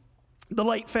Colson, the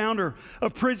late founder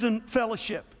of Prison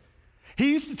Fellowship,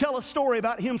 he used to tell a story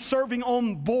about him serving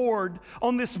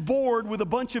on this board with a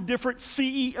bunch of different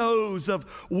CEOs of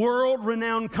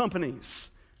world-renowned companies.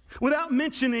 Without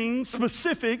mentioning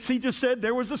specifics, he just said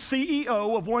there was a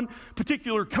CEO of one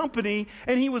particular company,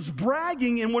 and he was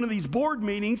bragging in one of these board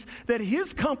meetings that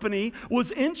his company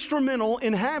was instrumental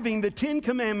in having the 10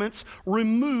 Commandments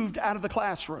removed out of the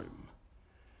classroom.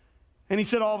 And he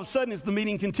said all of a sudden, as the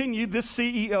meeting continued, this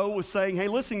CEO was saying, hey,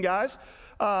 listen, guys,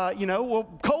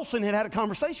 Colson had a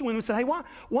conversation with him and said, hey,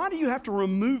 why do you have to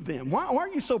remove them? Why are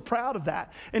you so proud of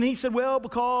that? And he said, well,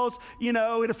 because,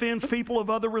 it offends people of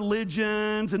other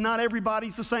religions and not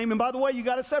everybody's the same. And by the way, you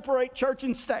got to separate church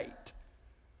and state.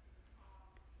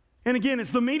 And again,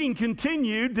 as the meeting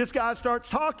continued, this guy starts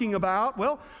talking about,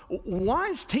 well, why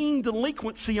is teen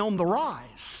delinquency on the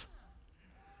rise?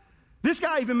 This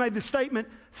guy even made the statement,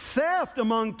 theft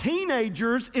among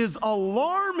teenagers is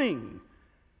alarming.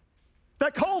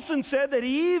 That Colson said that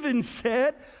he even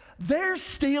said they're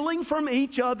stealing from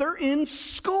each other in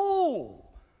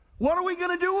school. What are we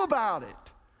going to do about it?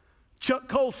 Chuck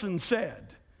Colson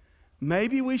said,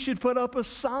 maybe we should put up a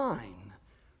sign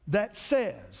that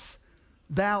says,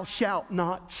 thou shalt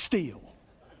not steal.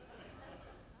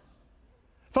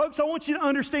 Folks, I want you to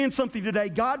understand something today.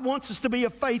 God wants us to be a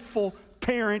faithful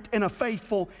parent and a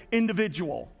faithful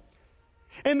individual.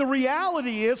 And the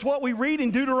reality is, what we read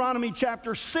in Deuteronomy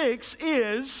chapter 6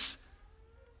 is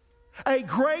a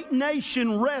great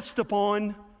nation rests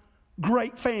upon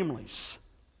great families.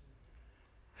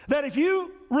 That if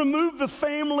you remove the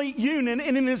family unit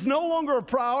and it is no longer a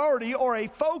priority or a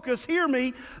focus, hear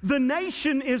me, the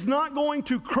nation is not going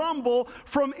to crumble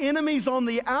from enemies on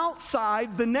the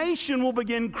outside. The nation will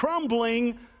begin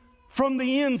crumbling from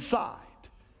the inside.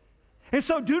 And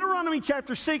so Deuteronomy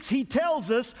chapter 6, he tells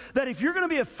us that if you're going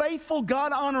to be a faithful,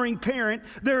 God-honoring parent,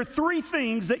 there are 3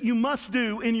 things that you must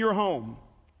do in your home.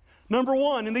 Number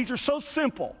 1, and these are so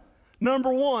simple.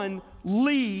 Number 1,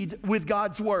 lead with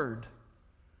God's word.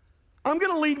 I'm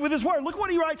going to lead with his word. Look what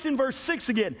he writes in verse 6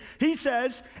 again. He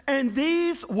says, and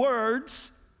these words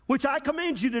which I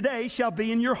command you today shall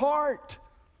be in your heart.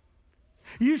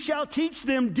 You shall teach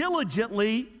them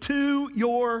diligently to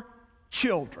your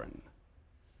children.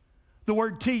 The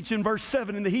word teach in verse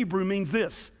 7 in the Hebrew means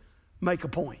this, make a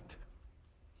point.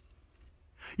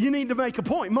 You need to make a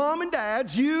point. Mom and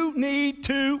dads, you need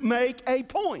to make a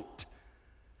point.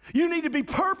 You need to be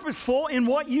purposeful in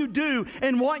what you do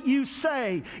and what you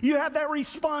say. You have that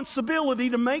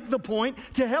responsibility to make the point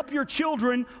to help your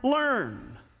children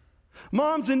learn.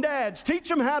 Moms and dads, teach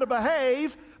them how to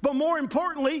behave, but more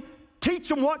importantly, teach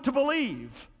them what to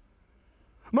believe.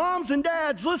 Moms and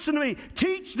dads, listen to me.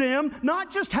 Teach them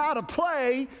not just how to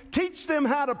play, teach them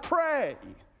how to pray.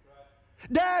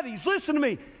 Daddies, listen to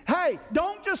me. Hey,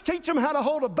 don't just teach them how to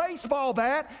hold a baseball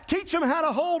bat, teach them how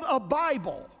to hold a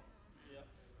Bible.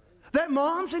 That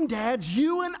moms and dads,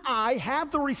 you and I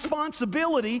have the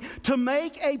responsibility to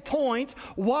make a point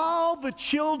while the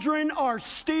children are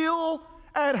still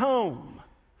at home.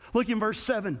 Look in verse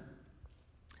 7.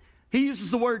 He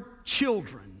uses the word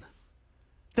children.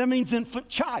 That means infant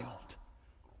child.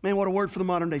 Man, what a word for the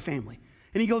modern day family.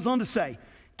 And he goes on to say,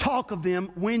 talk of them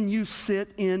when you sit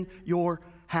in your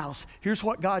house. Here's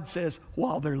what God says,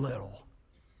 while they're little.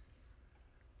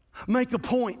 Make a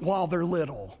point while they're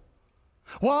little.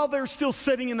 While they're still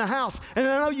sitting in the house. And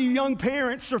I know you young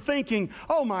parents are thinking,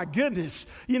 oh my goodness,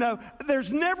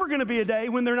 there's never going to be a day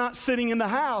when they're not sitting in the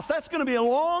house. That's going to be a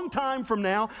long time from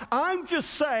now. I'm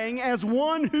just saying, as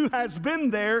one who has been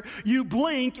there, you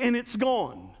blink and it's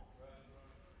gone.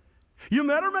 You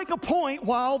better make a point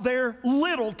while they're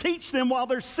little. Teach them while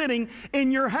they're sitting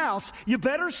in your house. You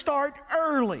better start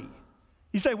early.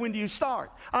 You say, when do you start?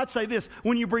 I'd say this,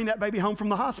 when you bring that baby home from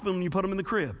the hospital and you put them in the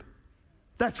crib.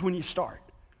 That's when you start.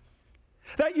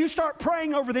 That you start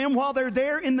praying over them while they're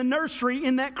there in the nursery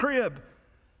in that crib.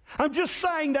 I'm just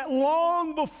saying that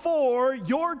long before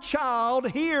your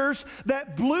child hears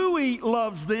that Bluey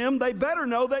loves them, they better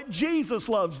know that Jesus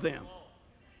loves them.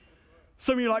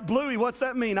 Some of you are like, Bluey, what's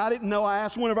that mean? I didn't know. I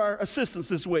asked one of our assistants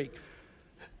this week.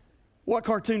 What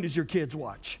cartoon does your kids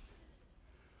watch?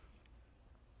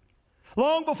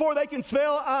 Long before they can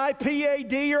spell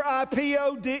I-P-A-D or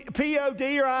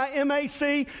I-P-O-D or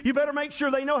I-M-A-C, you better make sure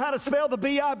they know how to spell the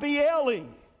B-I-B-L-E.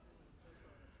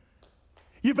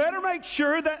 You better make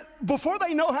sure that before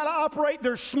they know how to operate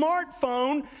their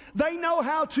smartphone, they know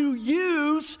how to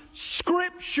use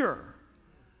Scripture.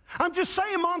 I'm just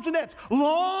saying, moms and dads,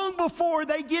 long before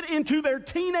they get into their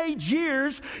teenage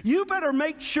years, you better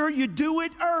make sure you do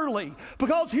it early.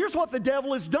 Because here's what the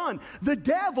devil has done. The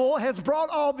devil has brought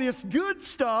all this good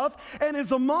stuff, and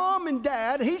as a mom and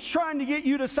dad, he's trying to get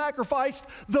you to sacrifice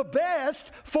the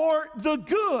best for the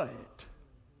good.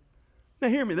 Now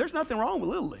hear me, there's nothing wrong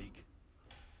with Little League.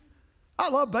 I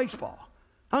love baseball.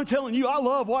 I'm telling you, I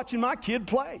love watching my kid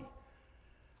play.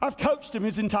 I've coached him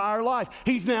his entire life.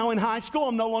 He's now in high school.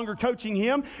 I'm no longer coaching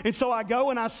him. And so I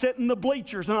go and I sit in the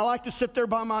bleachers, and I like to sit there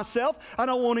by myself. I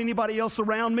don't want anybody else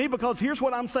around me, because here's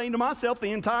what I'm saying to myself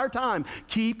the entire time: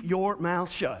 keep your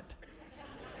mouth shut.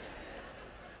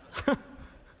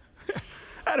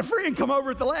 I had a friend come over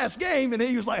at the last game, and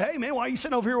he was like, "Hey, man, why are you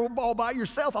sitting over here all by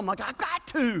yourself?" I'm like, "I've got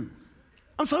to.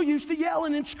 I'm so used to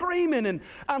yelling and screaming, and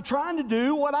I'm trying to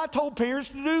do what I told parents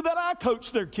to do that I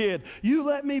coach their kid. You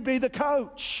let me be the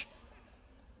coach."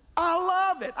 I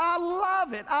love it. I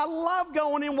love it. I love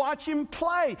going and watching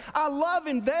play. I love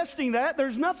investing that.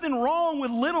 There's nothing wrong with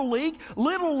Little League.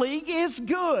 Little League is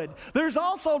good. There's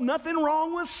also nothing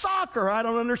wrong with soccer. I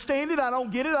don't understand it. I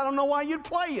don't get it. I don't know why you'd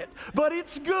play it, but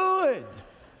it's good.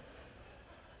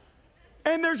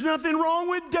 And there's nothing wrong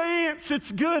with dance.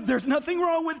 It's good. There's nothing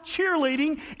wrong with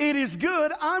cheerleading. It is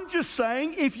good. I'm just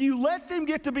saying, if you let them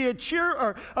get to be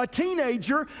a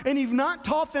teenager and you've not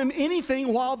taught them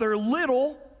anything while they're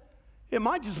little, it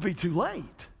might just be too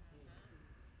late.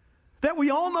 That we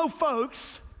all know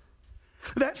folks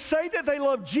that say that they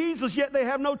love Jesus, yet they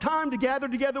have no time to gather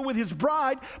together with his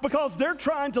bride because they're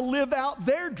trying to live out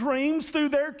their dreams through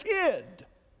their kid.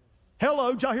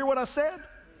 Hello, did y'all hear what I said?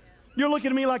 You're looking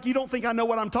at me like you don't think I know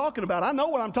what I'm talking about. I know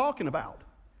what I'm talking about.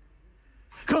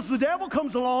 Because the devil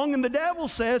comes along and the devil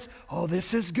says, "Oh,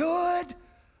 this is good.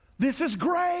 This is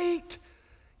great.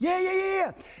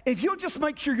 Yeah. If you'll just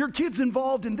make sure your kid's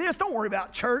involved in this, don't worry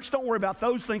about church, don't worry about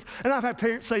those things." And I've had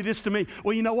parents say this to me: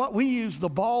 "Well, you know what? We use the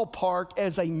ballpark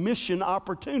as a mission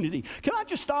opportunity." Can I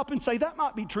just stop and say that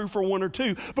might be true for one or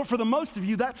two, but for the most of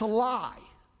you, that's a lie.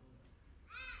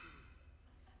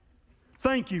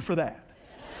 Thank you for that.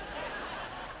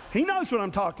 He knows what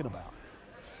I'm talking about.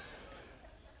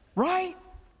 Right?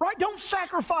 Right? Don't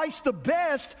sacrifice the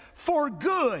best for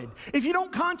good. If you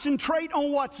don't concentrate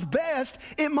on what's best,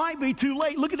 it might be too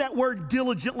late. Look at that word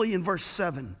diligently in verse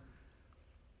 7.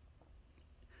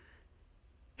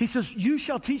 He says, "You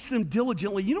shall teach them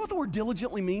diligently." You know what the word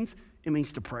diligently means? It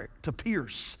means to pray, to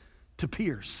pierce, to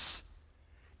pierce.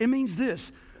 It means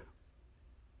this: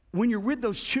 when you're with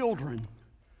those children,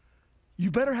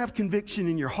 you better have conviction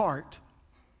in your heart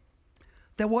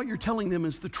that what you're telling them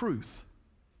is the truth.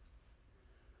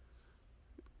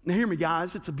 Now hear me,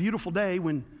 guys. It's a beautiful day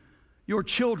when your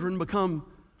children become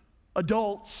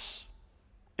adults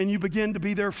and you begin to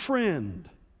be their friend.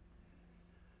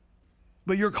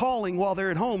 But your calling while they're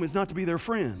at home is not to be their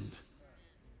friend.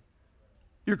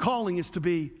 Your calling is to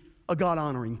be a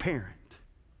God-honoring parent.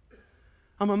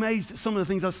 I'm amazed at some of the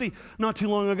things I see. Not too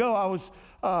long ago,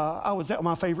 I was at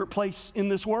my favorite place in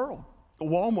this world, a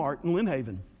Walmart in Lynn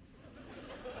Haven.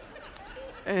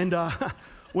 And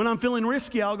when I'm feeling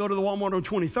risky, I'll go to the Walmart on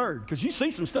 23rd, because you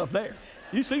see some stuff there.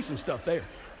 You see some stuff there.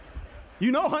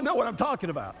 You know, I know what I'm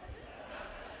talking about.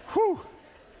 Whew.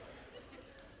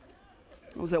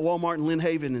 I was at Walmart in Lynn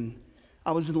Haven, and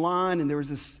I was in line, and there was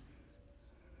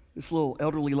this little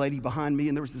elderly lady behind me,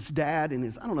 and there was this dad and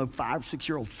his, 5 or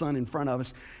 6-year-old son in front of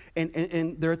us.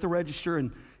 And they're at the register,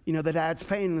 and, the dad's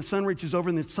paying, and the son reaches over,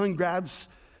 and the son grabs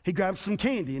some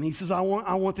candy, and he says, I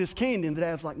want this candy. And the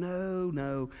dad's like,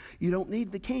 no, you don't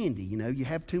need the candy. You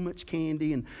have too much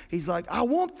candy. And he's like, I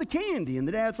want the candy. And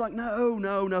the dad's like,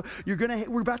 no,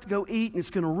 we're about to go eat, and it's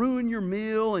going to ruin your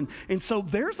meal. And so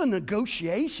there's a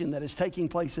negotiation that is taking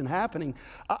place and happening.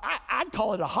 I'd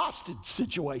call it a hostage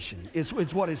situation is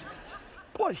what is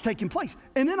taking place.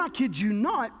 And then I kid you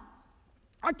not,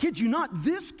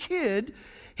 this kid,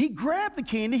 he grabbed the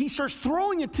candy, he starts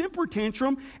throwing a temper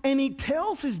tantrum, and he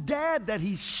tells his dad that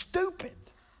he's stupid.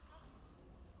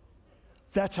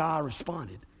 That's how I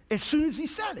responded as soon as he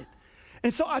said it.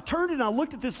 And so I turned and I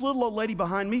looked at this little old lady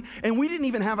behind me, and we didn't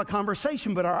even have a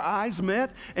conversation, but our eyes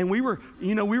met, and we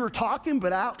were talking,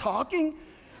 but out talking.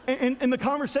 And the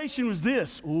conversation was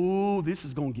this: "Ooh, this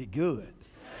is going to get good."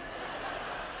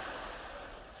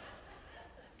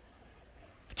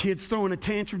 Kid's throwing a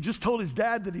tantrum, just told his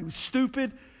dad that he was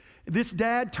stupid. This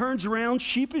dad turns around,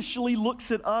 sheepishly looks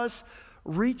at us,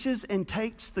 reaches and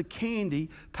takes the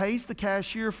candy, pays the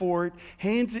cashier for it,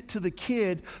 hands it to the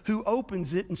kid, who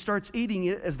opens it and starts eating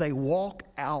it as they walk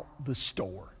out the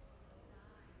store.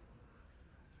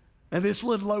 And this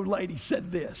little old lady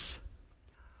said this: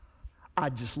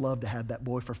 "I'd just love to have that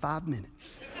boy for 5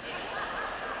 minutes."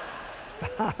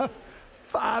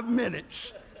 5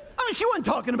 minutes. I mean, she wasn't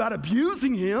talking about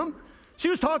abusing him. She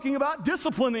was talking about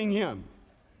disciplining him.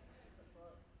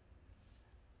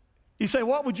 You say,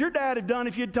 what would your dad have done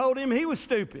if you'd told him he was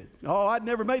stupid? Oh, I'd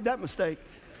never made that mistake.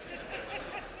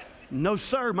 No,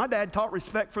 sir. My dad taught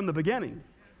respect from the beginning.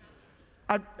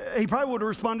 he probably would have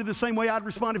responded the same way I'd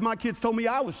respond if my kids told me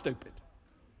I was stupid.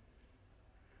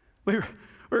 We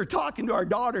were talking to our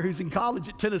daughter who's in college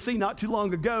at Tennessee not too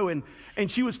long ago,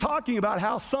 and she was talking about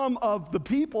how some of the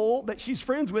people that she's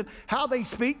friends with, how they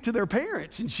speak to their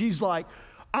parents. And she's like,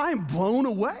 I'm blown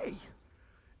away.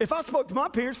 If I spoke to my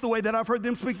parents the way that I've heard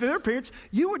them speak to their parents,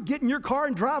 you would get in your car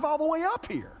and drive all the way up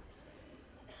here.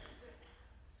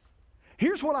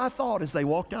 Here's what I thought as they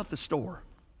walked out the store.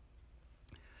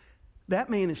 That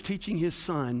man is teaching his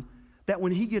son that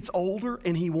when he gets older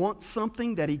and he wants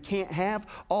something that he can't have,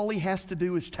 all he has to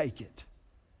do is take it.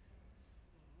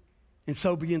 And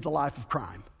so begins a life of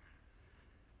crime.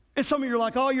 And some of you are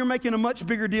like, oh, you're making a much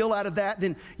bigger deal out of that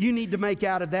than you need to make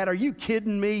out of that. Are you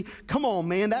kidding me? Come on,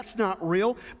 man, that's not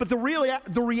real. But the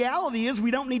reality is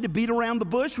we don't need to beat around the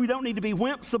bush. We don't need to be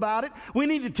wimps about it. We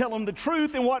need to tell them the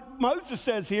truth. And what Moses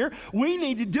says here, we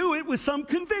need to do it with some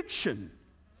conviction.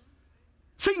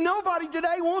 See, nobody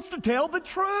today wants to tell the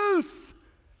truth.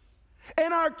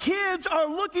 And our kids are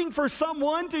looking for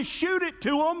someone to shoot it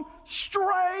to them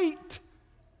straight.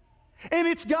 And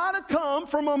it's got to come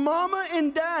from a mama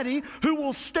and daddy who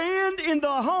will stand in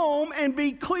the home and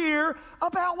be clear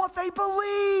about what they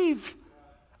believe.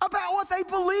 About what they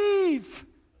believe.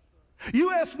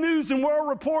 U.S. News and World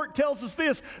Report tells us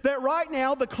this, that right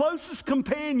now the closest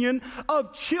companion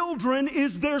of children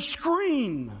is their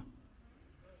screen.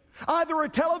 Either a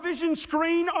television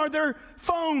screen or their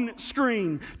phone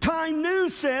screen. Time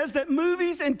News says that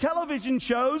movies and television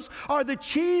shows are the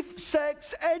chief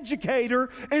sex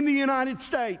educator in the United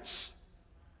States.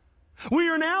 We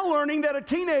are now learning that a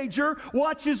teenager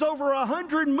watches over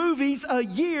 100 movies a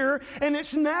year, and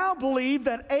it's now believed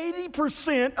that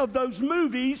 80% of those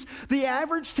movies the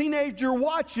average teenager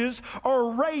watches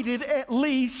are rated at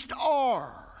least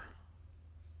R.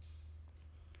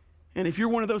 And if you're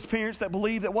one of those parents that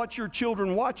believe that what your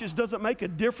children watches doesn't make a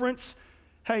difference,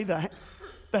 hey, the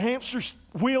hamster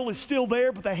wheel is still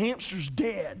there, but the hamster's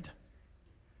dead.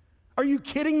 Are you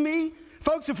kidding me?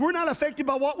 Folks, if we're not affected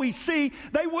by what we see,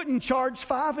 they wouldn't charge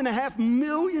 $5.5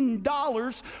 million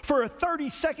for a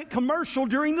 30-second commercial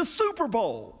during the Super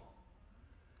Bowl.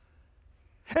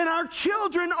 And our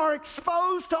children are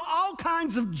exposed to all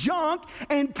kinds of junk,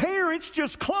 and parents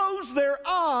just close their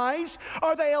eyes,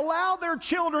 or they allow their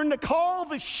children to call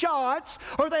the shots,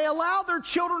 or they allow their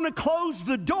children to close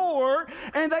the door,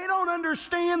 and they don't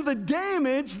understand the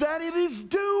damage that it is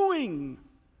doing.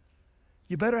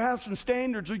 You better have some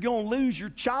standards or you're going to lose your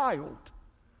child.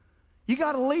 You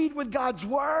got to lead with God's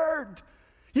word.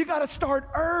 You got to start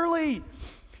early.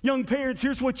 Young parents,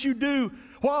 here's what you do.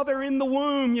 While they're in the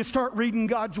womb, you start reading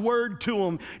God's word to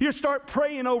them. You start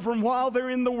praying over them while they're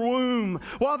in the womb,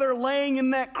 while they're laying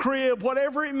in that crib,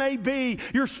 whatever it may be.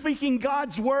 You're speaking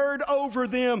God's word over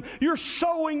them. You're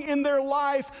showing in their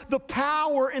life the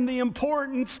power and the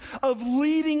importance of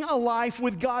leading a life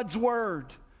with God's word.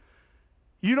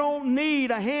 You don't need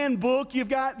a handbook, you've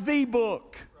got the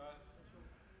book.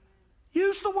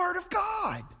 Use the word of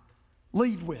God.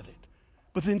 Lead with it.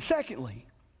 But then secondly,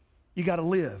 you got to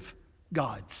live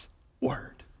God's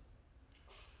word.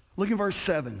 Look in verse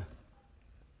 7.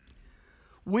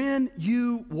 When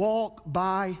you walk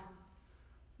by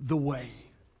the way.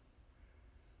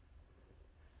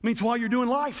 It means while you're doing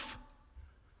life.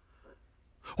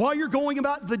 While you're going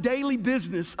about the daily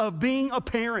business of being a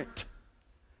parent.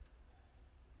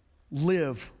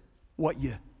 Live what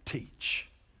you teach.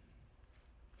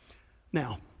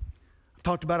 Now, I've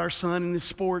talked about our son and his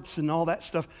sports and all that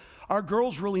stuff. Our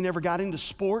girls really never got into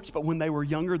sports, but when they were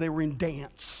younger, they were in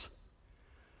dance.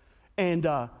 And,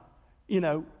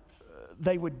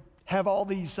 they would have all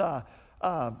these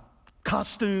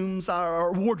costumes,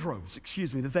 or wardrobes,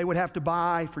 that they would have to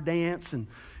buy for dance. And,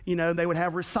 they would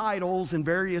have recitals and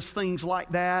various things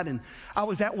like that. And I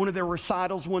was at one of their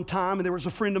recitals one time, and there was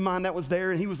a friend of mine that was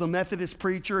there, and he was a Methodist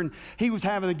preacher, and he was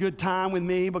having a good time with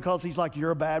me because he's like,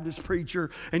 you're a Baptist preacher,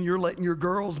 and you're letting your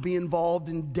girls be involved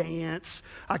in dance.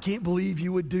 I can't believe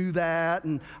you would do that.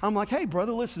 And I'm like, hey,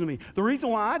 brother, listen to me. The reason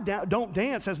why I don't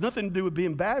dance has nothing to do with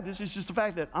being Baptist. It's just the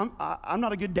fact that I'm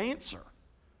not a good dancer.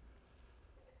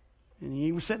 And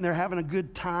he was sitting there having a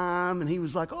good time, and he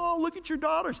was like, oh, look at your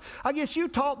daughters. I guess you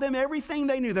taught them everything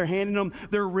they knew. They're handing them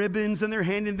their ribbons, and they're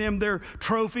handing them their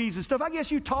trophies and stuff. I guess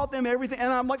you taught them everything.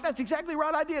 And I'm like, that's exactly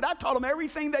right, I did. I taught them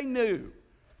everything they knew.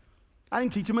 I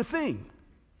didn't teach them a thing.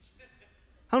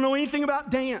 I don't know anything about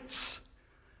dance.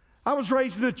 I was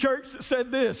raised in a church that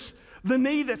said this: the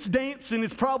knee that's dancing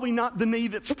is probably not the knee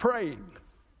that's praying.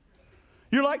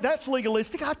 You're like, that's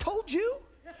legalistic. I told you.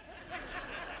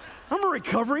 I'm a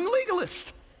recovering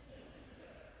legalist.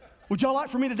 Would y'all like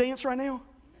for me to dance right now?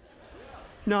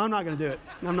 No, I'm not going to do it.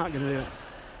 I'm not going to do it.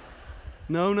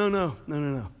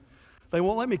 No. They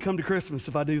won't let me come to Christmas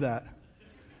if I do that.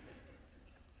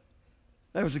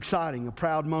 That was exciting, a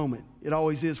proud moment. It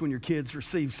always is when your kids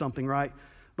receive something, right?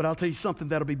 But I'll tell you something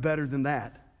that'll be better than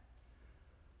that.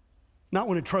 Not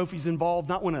when a trophy's involved,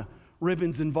 not when a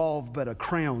ribbon's involved, but a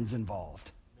crown's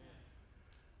involved.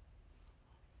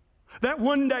 That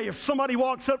one day, if somebody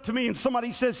walks up to me and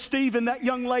somebody says, Stephen, that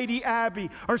young lady Abby,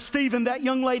 or Stephen, that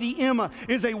young lady Emma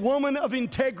is a woman of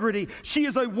integrity. She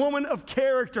is a woman of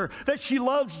character, that she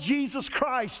loves Jesus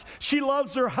Christ. She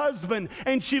loves her husband,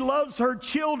 and she loves her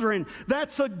children.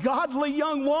 That's a godly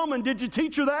young woman. Did you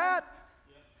teach her that?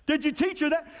 Did you teach her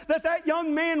that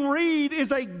young man Reed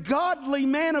is a godly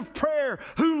man of prayer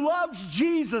who loves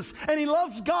Jesus, and he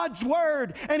loves God's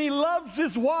word, and he loves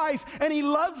his wife, and he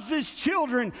loves his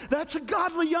children? That's a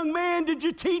godly young man. Did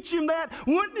you teach him that?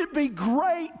 Wouldn't it be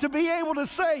great to be able to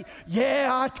say, yeah,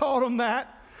 I taught him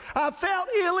that. I felt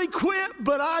ill-equipped,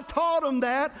 but I taught him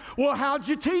that. Well, how'd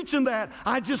you teach him that?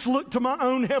 I just looked to my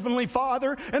own Heavenly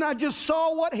Father, and I just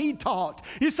saw what He taught.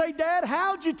 You say, Dad,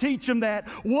 how'd you teach him that?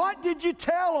 What did you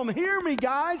tell him? Hear me,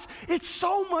 guys. It's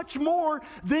so much more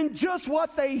than just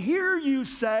what they hear you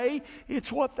say.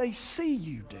 It's what they see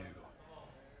you do.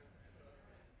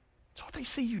 It's what they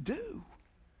see you do.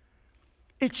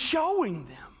 It's showing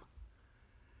them.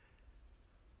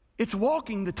 It's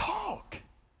walking the talk.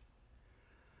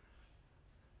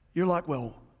 You're like,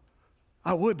 well,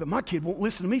 I would, but my kid won't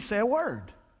listen to me say a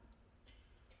word.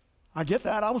 I get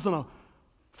that. I was on a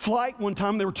flight one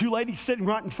time. There were two ladies sitting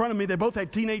right in front of me. They both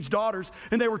had teenage daughters,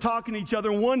 and they were talking to each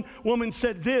other. And one woman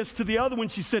said this to the other one.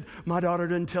 She said, my daughter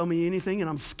doesn't tell me anything, and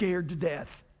I'm scared to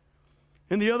death.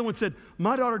 And the other one said,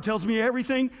 my daughter tells me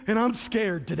everything, and I'm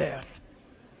scared to death.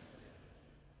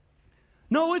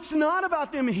 No, it's not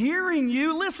about them hearing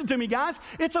you. Listen to me, guys.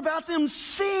 It's about them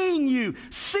seeing you,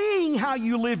 seeing how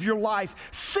you live your life,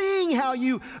 seeing how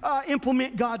you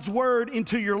implement God's word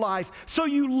into your life. So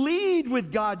you lead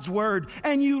with God's word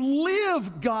and you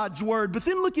live God's word. But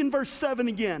then look in verse 7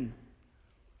 again.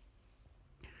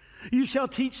 You shall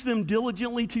teach them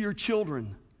diligently to your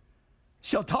children,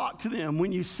 shall talk to them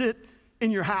when you sit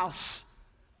in your house,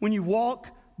 when you walk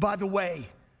by the way,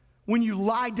 when you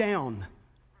lie down,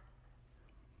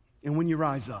 and when you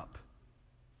rise up.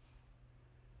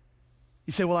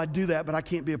 You say, well, I do that, but I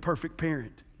can't be a perfect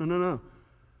parent. No.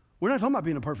 We're not talking about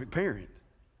being a perfect parent.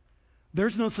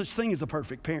 There's no such thing as a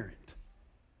perfect parent.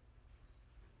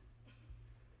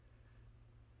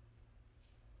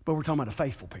 But we're talking about a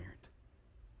faithful parent.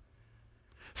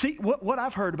 See, what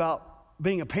I've heard about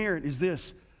being a parent is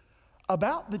this.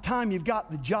 About the time you've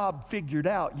got the job figured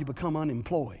out, you become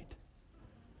unemployed.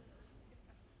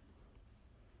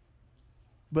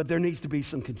 But there needs to be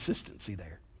some consistency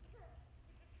there.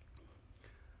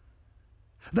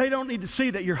 They don't need to see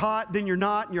that you're hot, then you're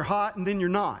not, and you're hot, and then you're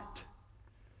not.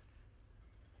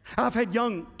 I've had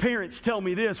young parents tell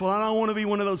me this, well, I don't want to be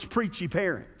one of those preachy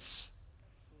parents.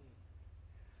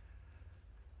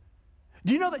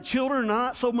 Do you know that children are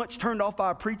not so much turned off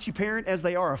by a preachy parent as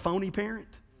they are a phony parent?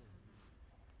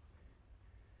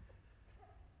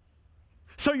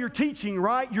 So you're teaching,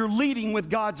 right? You're leading with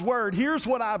God's word. Here's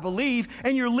what I believe,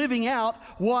 and you're living out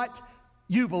what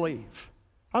you believe.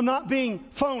 I'm not being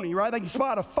phony, right? They can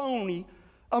spot a phony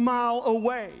a mile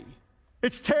away.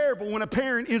 It's terrible when a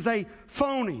parent is a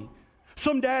phony.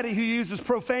 Some daddy who uses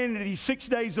profanity 6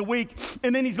 days a week,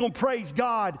 and then he's going to praise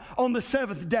God on the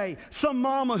 7th day. Some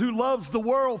mama who loves the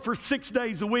world for 6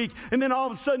 days a week, and then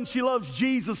all of a sudden she loves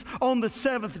Jesus on the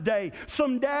 7th day.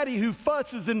 Some daddy who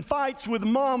fusses and fights with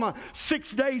mama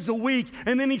 6 days a week,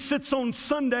 and then he sits on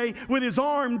Sunday with his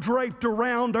arm draped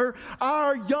around her.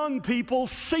 Our young people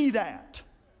see that.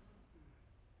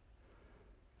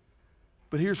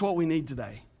 But here's what we need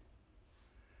today.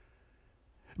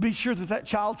 Be sure that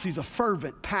child sees a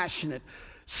fervent, passionate,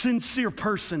 sincere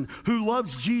person who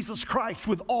loves Jesus Christ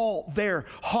with all their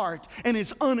heart and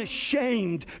is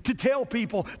unashamed to tell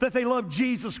people that they love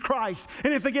Jesus Christ.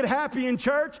 And if they get happy in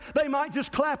church, they might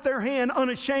just clap their hand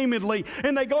unashamedly,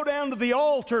 and they go down to the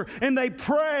altar and they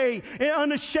pray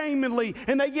unashamedly,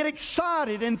 and they get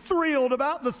excited and thrilled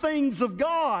about the things of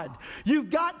God. You've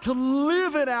got to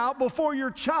live it out before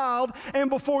your child and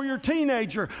before your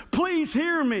teenager. Please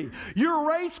hear me. Your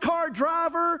race car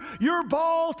driver, your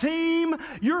ball team,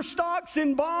 your stocks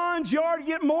and bonds, you ought to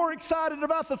get more excited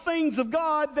about the things of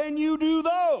God than you do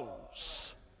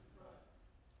those.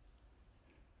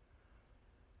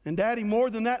 And Daddy,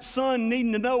 more than that son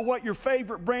needing to know what your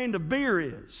favorite brand of beer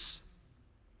is,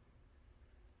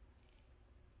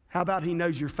 how about he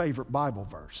knows your favorite Bible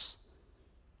verse?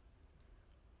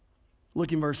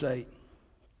 Look in verse 8.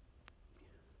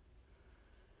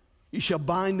 You shall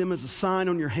bind them as a sign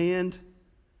on your hand.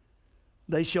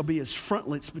 They shall be as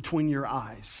frontlets between your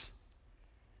eyes.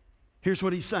 Here's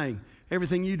what he's saying.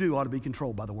 Everything you do ought to be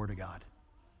controlled by the Word of God.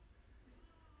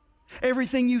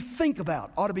 Everything you think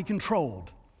about ought to be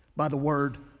controlled by the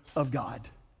Word of God.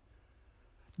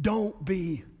 Don't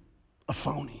be a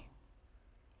phony.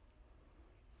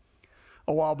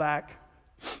 A while back,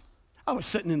 I was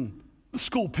sitting in the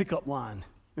school pickup line,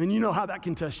 and you know how that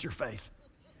can test your faith.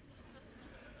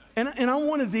 And I'm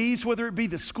one of these, whether it be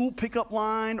the school pickup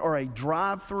line or a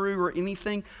drive-through or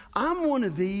anything, I'm one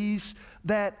of these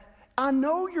that I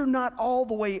know you're not all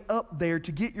the way up there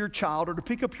to get your child or to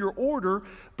pick up your order,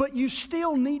 but you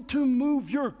still need to move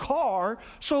your car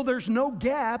so there's no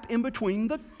gap in between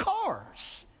the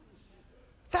cars.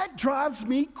 That drives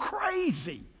me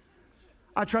crazy.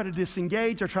 I try to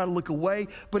disengage, I try to look away,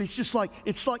 but it's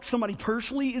like somebody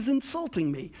personally is insulting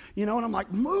me, you know, and I'm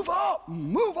like, move up,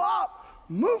 move up.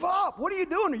 Move up. What are you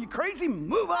doing? Are you crazy?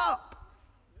 Move up.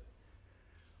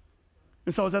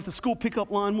 And so I was at the school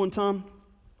pickup line one time,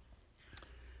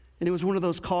 and it was one of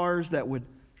those cars that would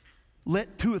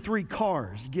let 2 or 3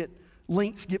 cars get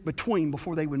between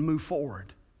before they would move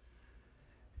forward.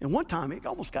 And one time it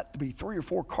almost got to be 3 or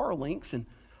 4 car lengths, and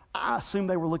I assumed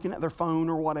they were looking at their phone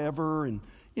or whatever. And,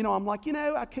 you know, I'm like, you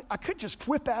know, I could just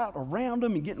whip out around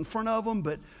them and get in front of them,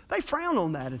 but they frown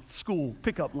on that at the school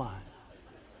pickup line.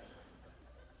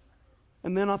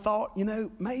 And then I thought, you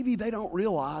know, maybe they don't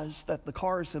realize that the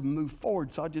cars have moved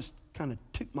forward, so I just kind of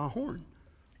took my horn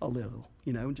a little,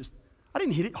 you know, and I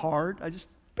didn't hit it hard. I just,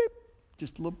 beep,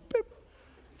 just a little beep.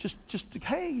 Just,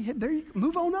 hey, there you go.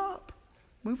 Move on up,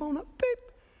 beep.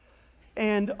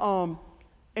 And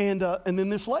then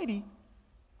this lady,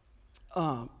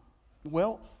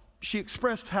 she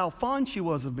expressed how fond she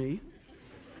was of me,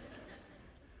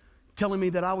 telling me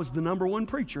that I was the #1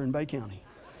 preacher in Bay County.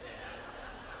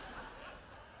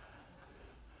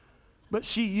 But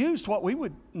she used what we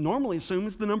would normally assume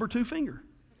is the #2 finger.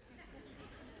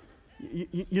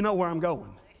 You know where I'm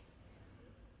going.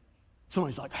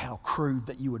 Somebody's like, how crude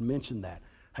that you would mention that.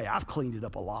 Hey, I've cleaned it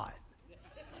up a lot.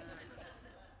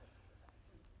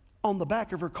 On the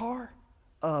back of her car,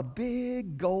 a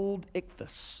big gold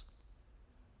ichthus.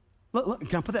 Look,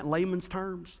 can I put that in layman's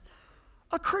terms?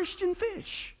 A Christian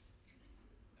fish.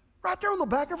 Right there on the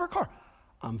back of her car.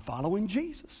 I'm following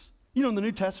Jesus. You know, in the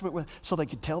New Testament, so they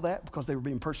could tell that because they were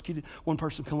being persecuted, one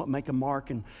person would come up and make a mark,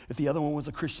 and if the other one was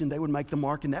a Christian, they would make the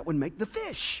mark, and that would make the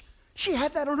fish. She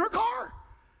had that on her car.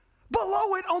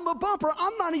 Below it on the bumper,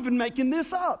 I'm not even making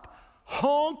this up.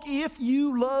 Honk if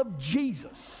you love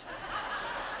Jesus.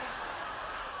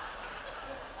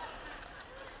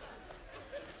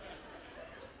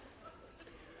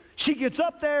 She gets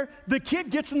up there, the kid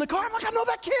gets in the car. I'm like, I know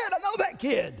that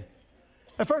kid.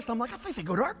 At first, I'm like, I think they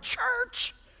go to our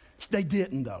church. They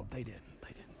didn't, though. They didn't.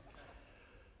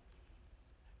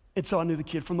 And so I knew the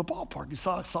kid from the ballpark.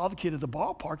 I saw the kid at the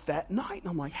ballpark that night,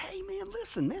 and I'm like, hey, man,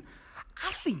 listen, man,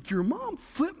 I think your mom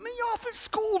flipped me off at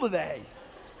school today.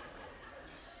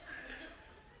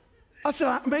 I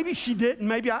said, maybe she didn't.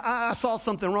 Maybe I saw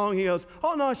something wrong. He goes,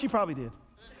 oh, no, she probably did.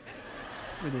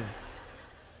 We did.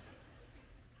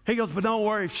 He goes, but don't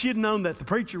worry. If she had known that the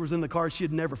preacher was in the car, she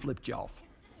had never flipped you off.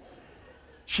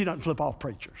 She doesn't flip off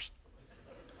preachers.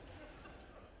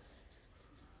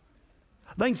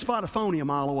 They can spot a phony a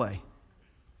mile away.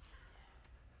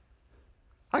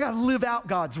 I got to live out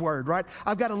God's word, right?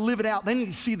 I've got to live it out. They need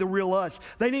to see the real us.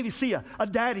 They need to see a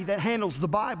daddy that handles the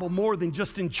Bible more than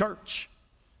just in church.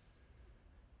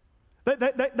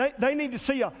 They need to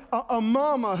see a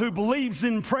mama who believes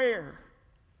in prayer.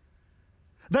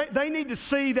 They need to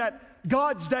see that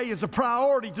God's day is a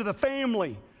priority to the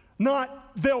family,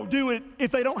 not they'll do it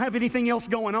if they don't have anything else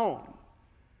going on.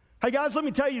 Hey guys, let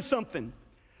me tell you something.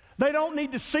 They don't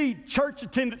need to see church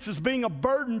attendance as being a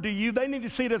burden to you. They need to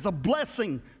see it as a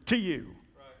blessing to you.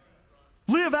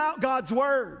 Live out God's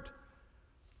word.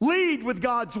 Lead with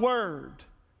God's word.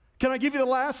 Can I give you the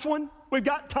last one? We've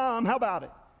got time. How about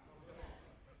it?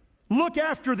 Look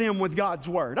after them with God's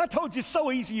word. I told you it's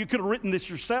so easy you could have written this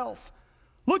yourself.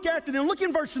 Look after them. Look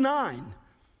in verse 9.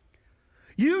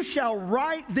 You shall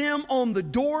write them on the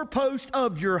doorpost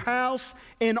of your house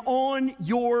and on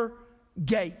your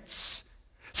gates.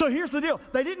 So here's the deal.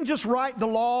 They didn't just write the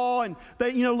law and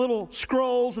they, little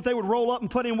scrolls that they would roll up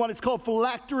and put in what is called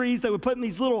phylacteries. They would put in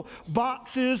these little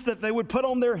boxes that they would put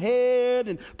on their head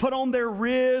and put on their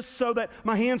wrists so that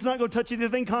my hand's not going to touch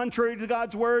anything contrary to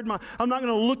God's word. I'm not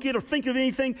going to look at or think of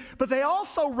anything. But they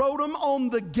also wrote them on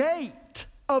the gate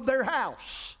of their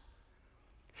house.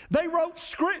 They wrote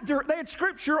scripture. They had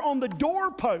scripture on the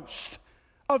doorpost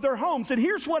of their homes. And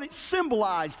here's what it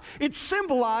symbolized. It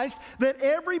symbolized that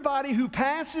everybody who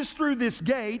passes through this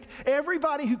gate,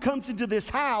 everybody who comes into this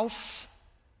house,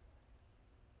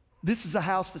 this is a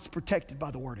house that's protected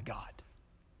by the Word of God.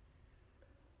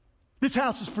 This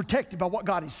house is protected by what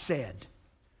God has said.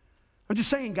 I'm just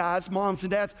saying, guys, moms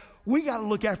and dads, we got to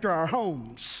look after our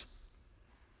homes.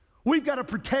 We've got to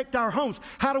protect our homes.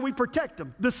 How do we protect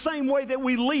them? The same way that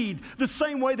we lead, the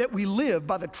same way that we live,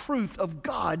 by the truth of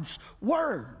God's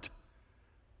Word.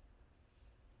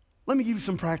 Let me give you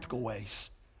some practical ways.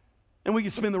 And we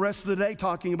can spend the rest of the day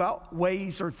talking about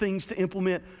ways or things to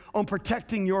implement on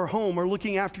protecting your home or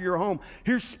looking after your home.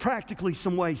 Here's practically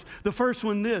some ways. The first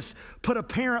one, this: put a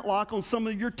parent lock on some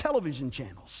of your television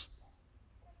channels.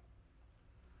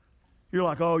 You're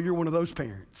like, oh, you're one of those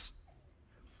parents.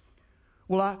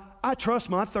 Well, I trust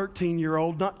my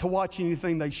 13-year-old not to watch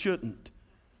anything they shouldn't.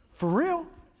 For real?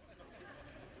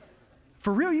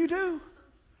 For real you do?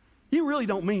 You really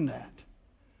don't mean that.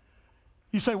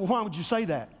 You say, well, why would you say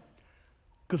that?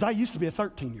 Because I used to be a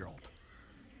 13-year-old.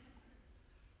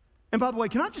 And by the way,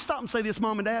 can I just stop and say this,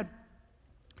 Mom and Dad?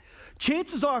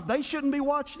 Chances are, if they shouldn't be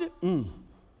watching it,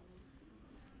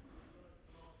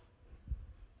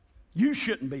 you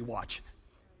shouldn't be watching it.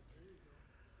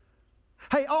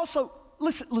 Hey, also,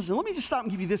 listen, let me just stop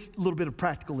and give you this little bit of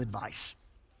practical advice.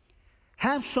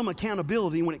 Have some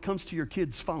accountability when it comes to your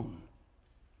kid's phone.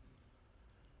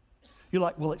 You're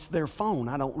like, well, it's their phone.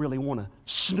 I don't really want to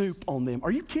snoop on them.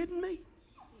 Are you kidding me?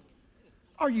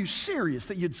 Are you serious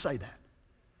that you'd say that?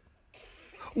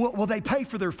 Well, they pay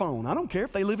for their phone. I don't care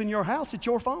if they live in your house, it's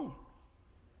your phone.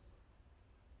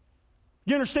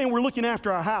 You understand, we're looking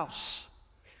after our house.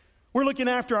 We're looking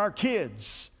after our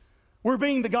kids. We're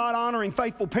being the God-honoring,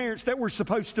 faithful parents that we're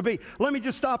supposed to be. Let me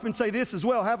just stop and say this as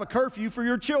well. Have a curfew for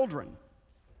your children.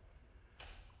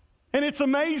 And it's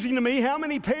amazing to me how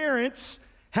many parents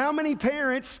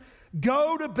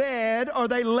go to bed, or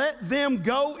they let them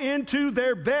go into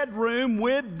their bedroom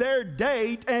with their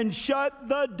date and shut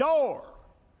the door.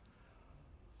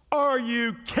 Are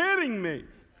you kidding me?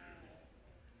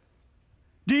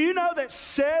 Do you know that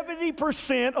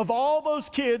 70% of all those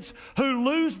kids who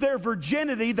lose their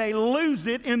virginity, they lose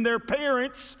it in their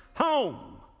parents'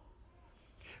 home?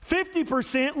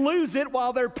 50% lose it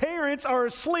while their parents are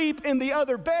asleep in the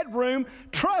other bedroom,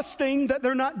 trusting that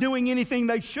they're not doing anything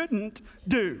they shouldn't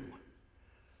do.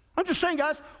 I'm just saying,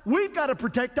 guys, we've got to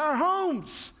protect our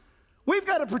homes. We've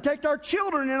got to protect our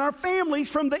children and our families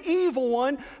from the evil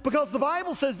one, because the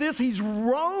Bible says this: he's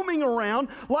roaming around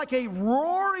like a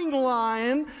roaring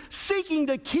lion, seeking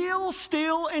to kill,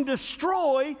 steal, and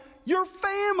destroy your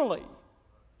family,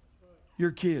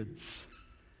 your kids.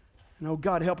 And oh,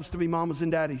 God, help us to be mamas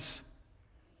and daddies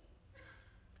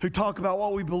who talk about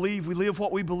what we believe, we live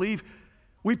what we believe,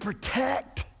 we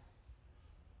protect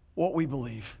what we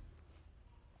believe.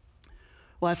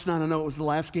 Last night, I know it was the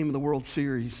last game of the World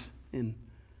Series, and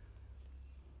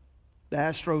the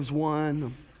Astros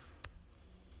won.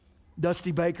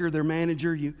 Dusty Baker, their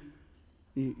manager, you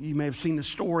may have seen the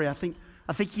story. I think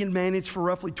he had managed for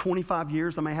roughly 25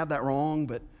 years. I may have that wrong,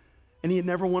 and he had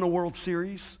never won a World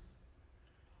Series.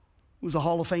 He was a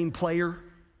Hall of Fame player.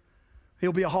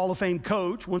 He'll be a Hall of Fame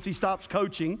coach once he stops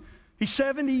coaching. He's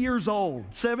 70 years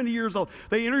old, 70 years old.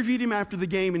 They interviewed him after the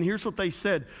game, and here's what they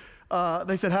said.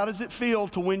 They said, how does it feel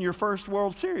to win your first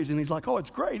World Series? And he's like, oh, it's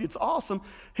great. It's awesome.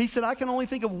 He said, I can only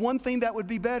think of one thing that would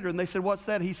be better. And they said, what's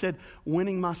that? He said,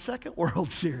 winning my second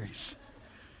World Series.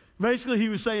 Basically, he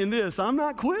was saying this: I'm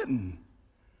not quitting.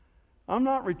 I'm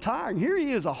not retiring. Here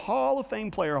he is, a Hall of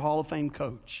Fame player, a Hall of Fame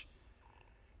coach.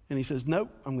 And he says, nope,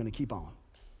 I'm going to keep on.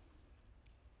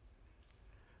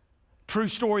 True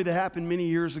story that happened many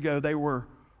years ago. They were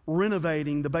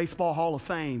renovating the Baseball Hall of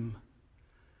Fame.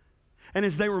 And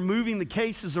as they were moving the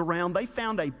cases around, they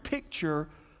found a picture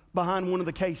behind one of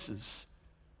the cases.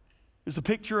 It was a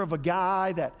picture of a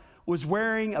guy that was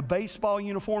wearing a baseball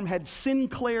uniform, had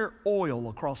Sinclair oil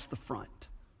across the front.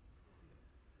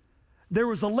 There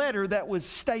was a letter that was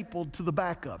stapled to the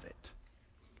back of it.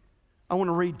 I want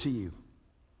to read to you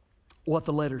what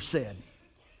the letter said.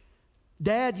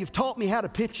 Dad, you've taught me how to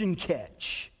pitch and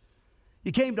catch.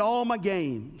 You came to all my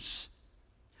games.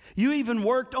 You even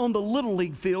worked on the Little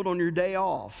League field on your day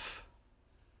off.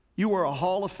 You were a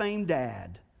Hall of Fame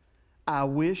dad. I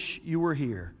wish you were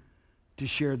here to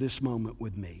share this moment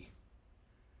with me.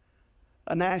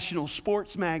 A national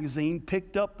sports magazine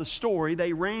picked up the story,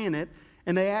 they ran it,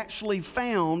 and they actually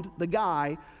found the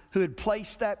guy who had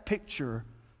placed that picture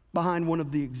behind one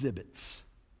of the exhibits.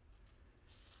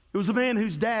 It was a man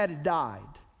whose dad had died.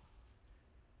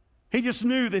 He just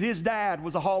knew that his dad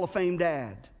was a Hall of Fame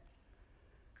dad.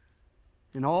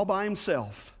 And all by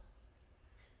himself,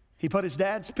 he put his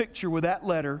dad's picture with that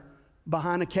letter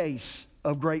behind a case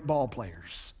of great ball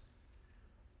players.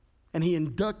 And he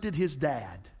inducted his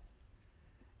dad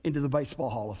into the Baseball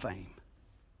Hall of Fame.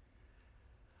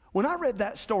 When I read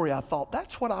that story, I thought,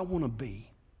 that's what I want to be.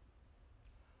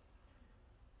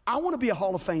 I want to be a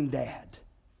Hall of Fame dad.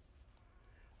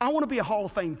 I want to be a Hall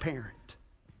of Fame parent.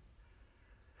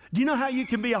 Do you know how you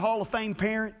can be a Hall of Fame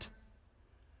parent?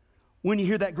 When you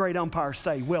hear that great umpire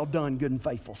say, well done, good and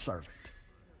faithful servant.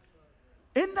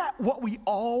 Isn't that what we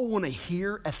all want to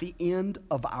hear at the end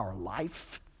of our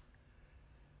life?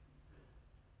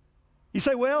 You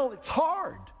say, well, it's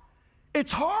hard.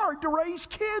 It's hard to raise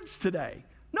kids today.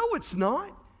 No, it's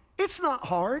not. It's not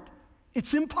hard.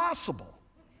 It's impossible.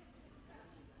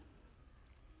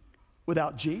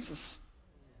 Without Jesus.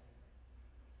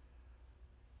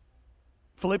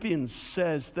 Philippians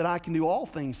says that I can do all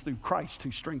things through Christ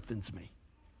who strengthens me.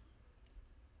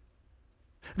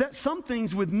 That some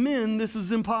things with men this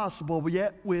is impossible, but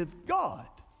yet with God,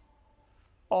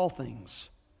 all things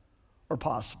are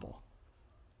possible.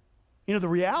 You know, the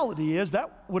reality is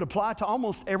that would apply to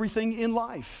almost everything in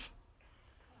life.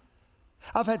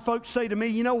 I've had folks say to me,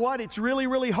 you know what, it's really,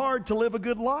 really hard to live a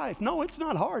good life. No, it's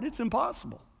not hard, it's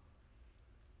impossible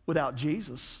without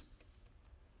Jesus.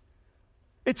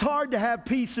 It's hard to have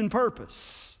peace and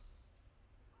purpose.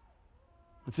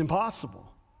 It's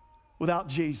impossible without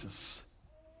Jesus.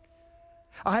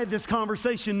 I had this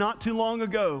conversation not too long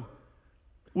ago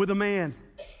with a man,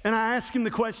 and I asked him the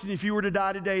question, if you were to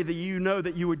die today, that you know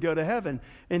that you would go to heaven.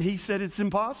 And he said it's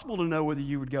impossible to know whether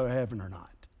you would go to heaven or not.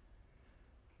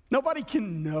 Nobody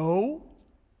can know.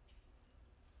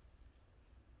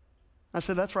 I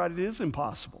said, that's right, it is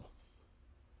impossible.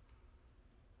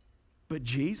 But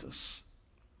Jesus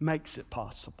makes it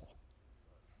possible.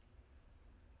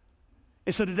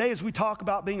 And so today, as we talk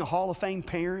about being a Hall of Fame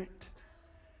parent,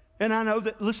 and I know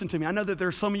that, listen to me, I know that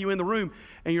there's some of you in the room,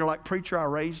 and you're like, preacher, I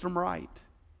raised them right.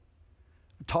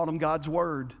 I taught them God's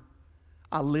word.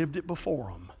 I lived it before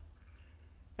them.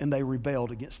 And they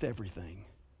rebelled against everything.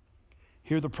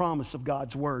 Hear the promise of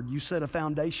God's word. You set a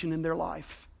foundation in their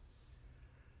life.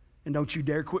 And don't you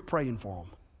dare quit praying for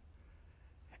them.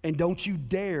 And don't you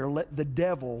dare let the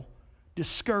devil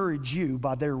discourage you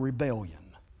by their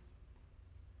rebellion.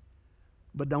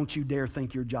 But don't you dare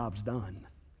think your job's done.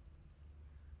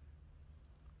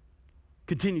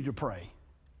 Continue to pray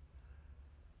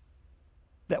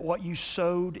that what you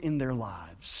sowed in their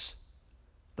lives,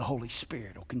 the Holy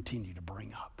Spirit will continue to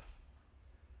bring up,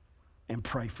 and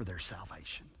pray for their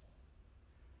salvation.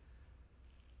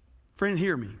 Friend,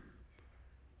 hear me.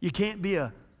 You can't be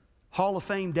a Hall of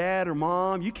Fame dad or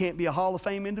mom. You can't be a Hall of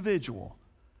Fame individual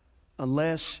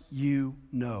unless you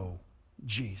know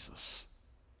Jesus.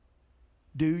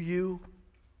 Do you?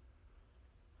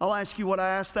 I'll ask you what I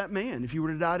asked that man. If you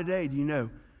were to die today, do you know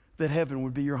that heaven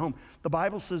would be your home? The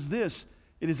Bible says this,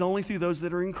 it is only through those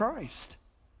that are in Christ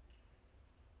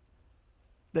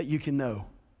that you can know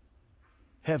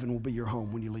heaven will be your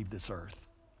home when you leave this earth.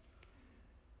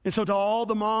 And so to all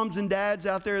the moms and dads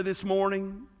out there this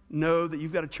morning, know that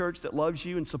you've got a church that loves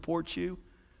you and supports you,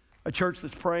 a church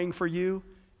that's praying for you,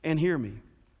 and hear me.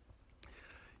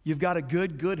 You've got a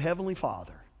good Heavenly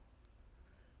Father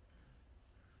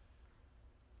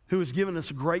who has given us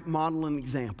a great model and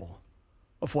example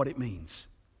of what it means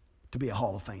to be a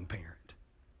Hall of Fame parent.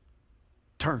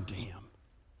 Turn to Him.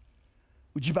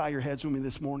 Would you bow your heads with me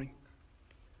this morning?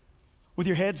 With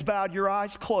your heads bowed, your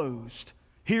eyes closed,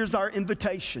 here's our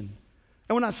invitation.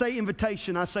 And when I say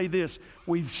invitation, I say this.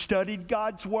 We've studied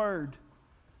God's Word.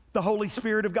 The Holy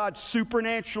Spirit of God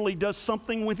supernaturally does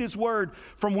something with His Word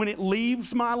from when it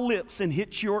leaves my lips and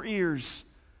hits your ears.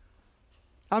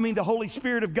 I mean, the Holy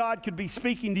Spirit of God could be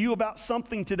speaking to you about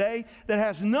something today that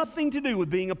has nothing to do with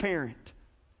being a parent,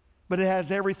 but it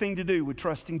has everything to do with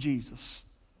trusting Jesus.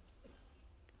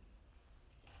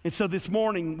 And so this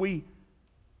morning,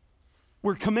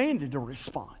 we're commanded to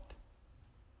respond.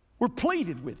 We're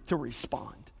pleaded with to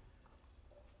respond.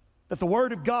 That the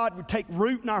Word of God would take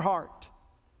root in our heart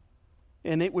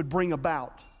and it would bring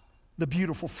about the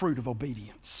beautiful fruit of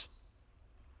obedience.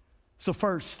 So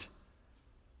first,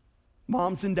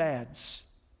 moms and dads,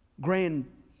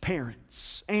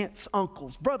 grandparents, aunts,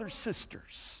 uncles, brothers,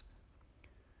 sisters.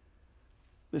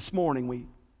 This morning we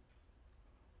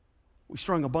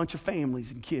strung a bunch of families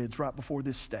and kids right before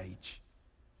this stage.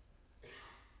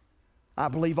 I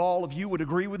believe all of you would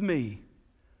agree with me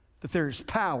that there is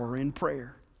power in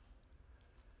prayer.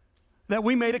 That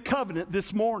we made a covenant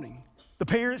this morning. The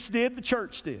parents did, the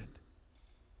church did.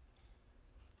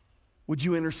 Would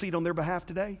you intercede on their behalf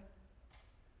today?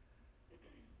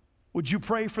 Would you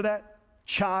pray for that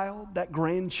child, that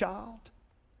grandchild?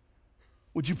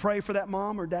 Would you pray for that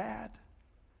mom or dad?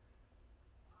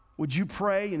 Would you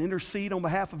pray and intercede on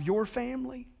behalf of your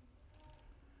family?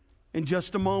 In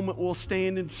just a moment, we'll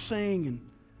stand and sing, and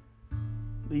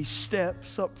these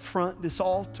steps up front, this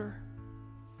altar.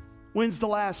 When's the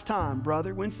last time,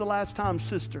 brother? When's the last time,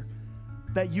 sister,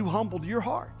 that you humbled your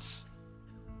hearts,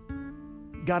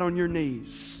 got on your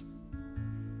knees,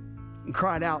 and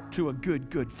cried out to a good,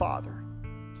 good Father?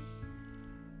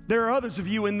 There are others of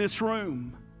you in this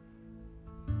room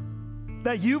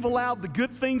that you've allowed the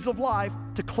good things of life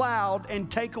to cloud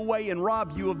and take away and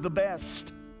rob you of the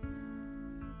best.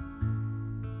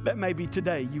 That maybe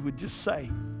today you would just say,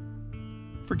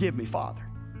 forgive me, Father.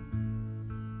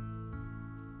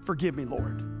 Forgive me,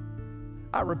 Lord.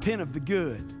 I repent of the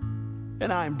good,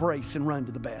 and I embrace and run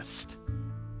to the best.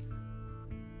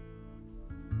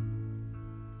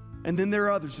 And then there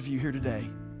are others of you here today.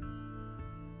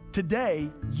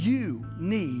 Today, you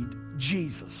need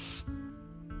Jesus.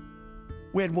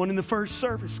 We had one in the first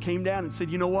service, came down and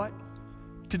said, you know what?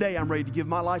 Today I'm ready to give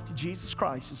my life to Jesus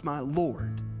Christ as my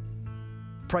Lord.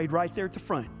 Prayed right there at the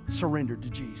front, surrendered to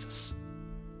Jesus.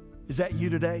 Is that you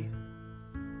today?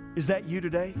 Is that you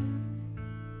today?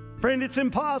 Friend, it's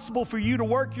impossible for you to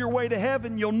work your way to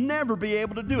heaven. You'll never be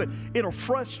able to do it. It'll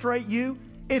frustrate you.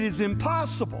 It is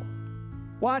impossible.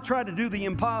 Why try to do the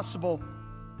impossible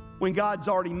when God's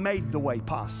already made the way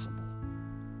possible?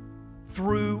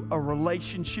 Through a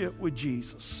relationship with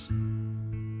Jesus.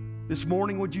 This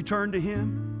morning, would you turn to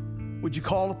Him? Would you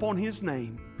call upon His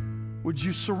name? Would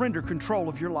you surrender control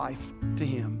of your life to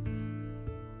Him?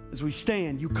 As we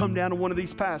stand, you come down to one of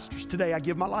these pastors. Today, I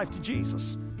give my life to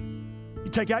Jesus. You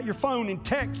take out your phone and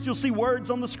text. You'll see words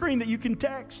on the screen that you can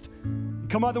text. You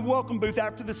come out of the welcome booth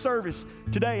after the service.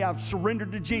 Today, I've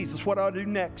surrendered to Jesus. What do I do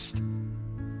next?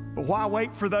 But why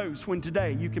wait for those when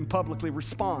today you can publicly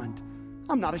respond?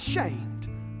 I'm not ashamed.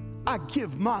 I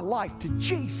give my life to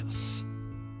Jesus.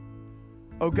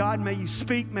 Oh God, may you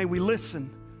speak, may we listen,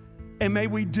 and may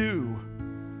we do.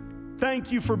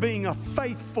 Thank you for being a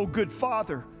faithful, good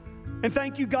Father. And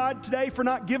thank you, God, today for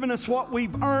not giving us what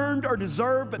we've earned or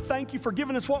deserved, but thank you for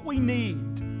giving us what we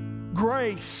need.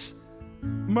 Grace,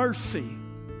 mercy,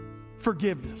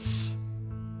 forgiveness.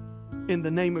 In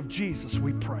the name of Jesus,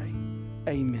 we pray.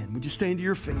 Amen. Would you stand to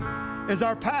your feet? As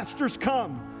our pastors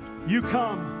come, you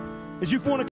come. As you want to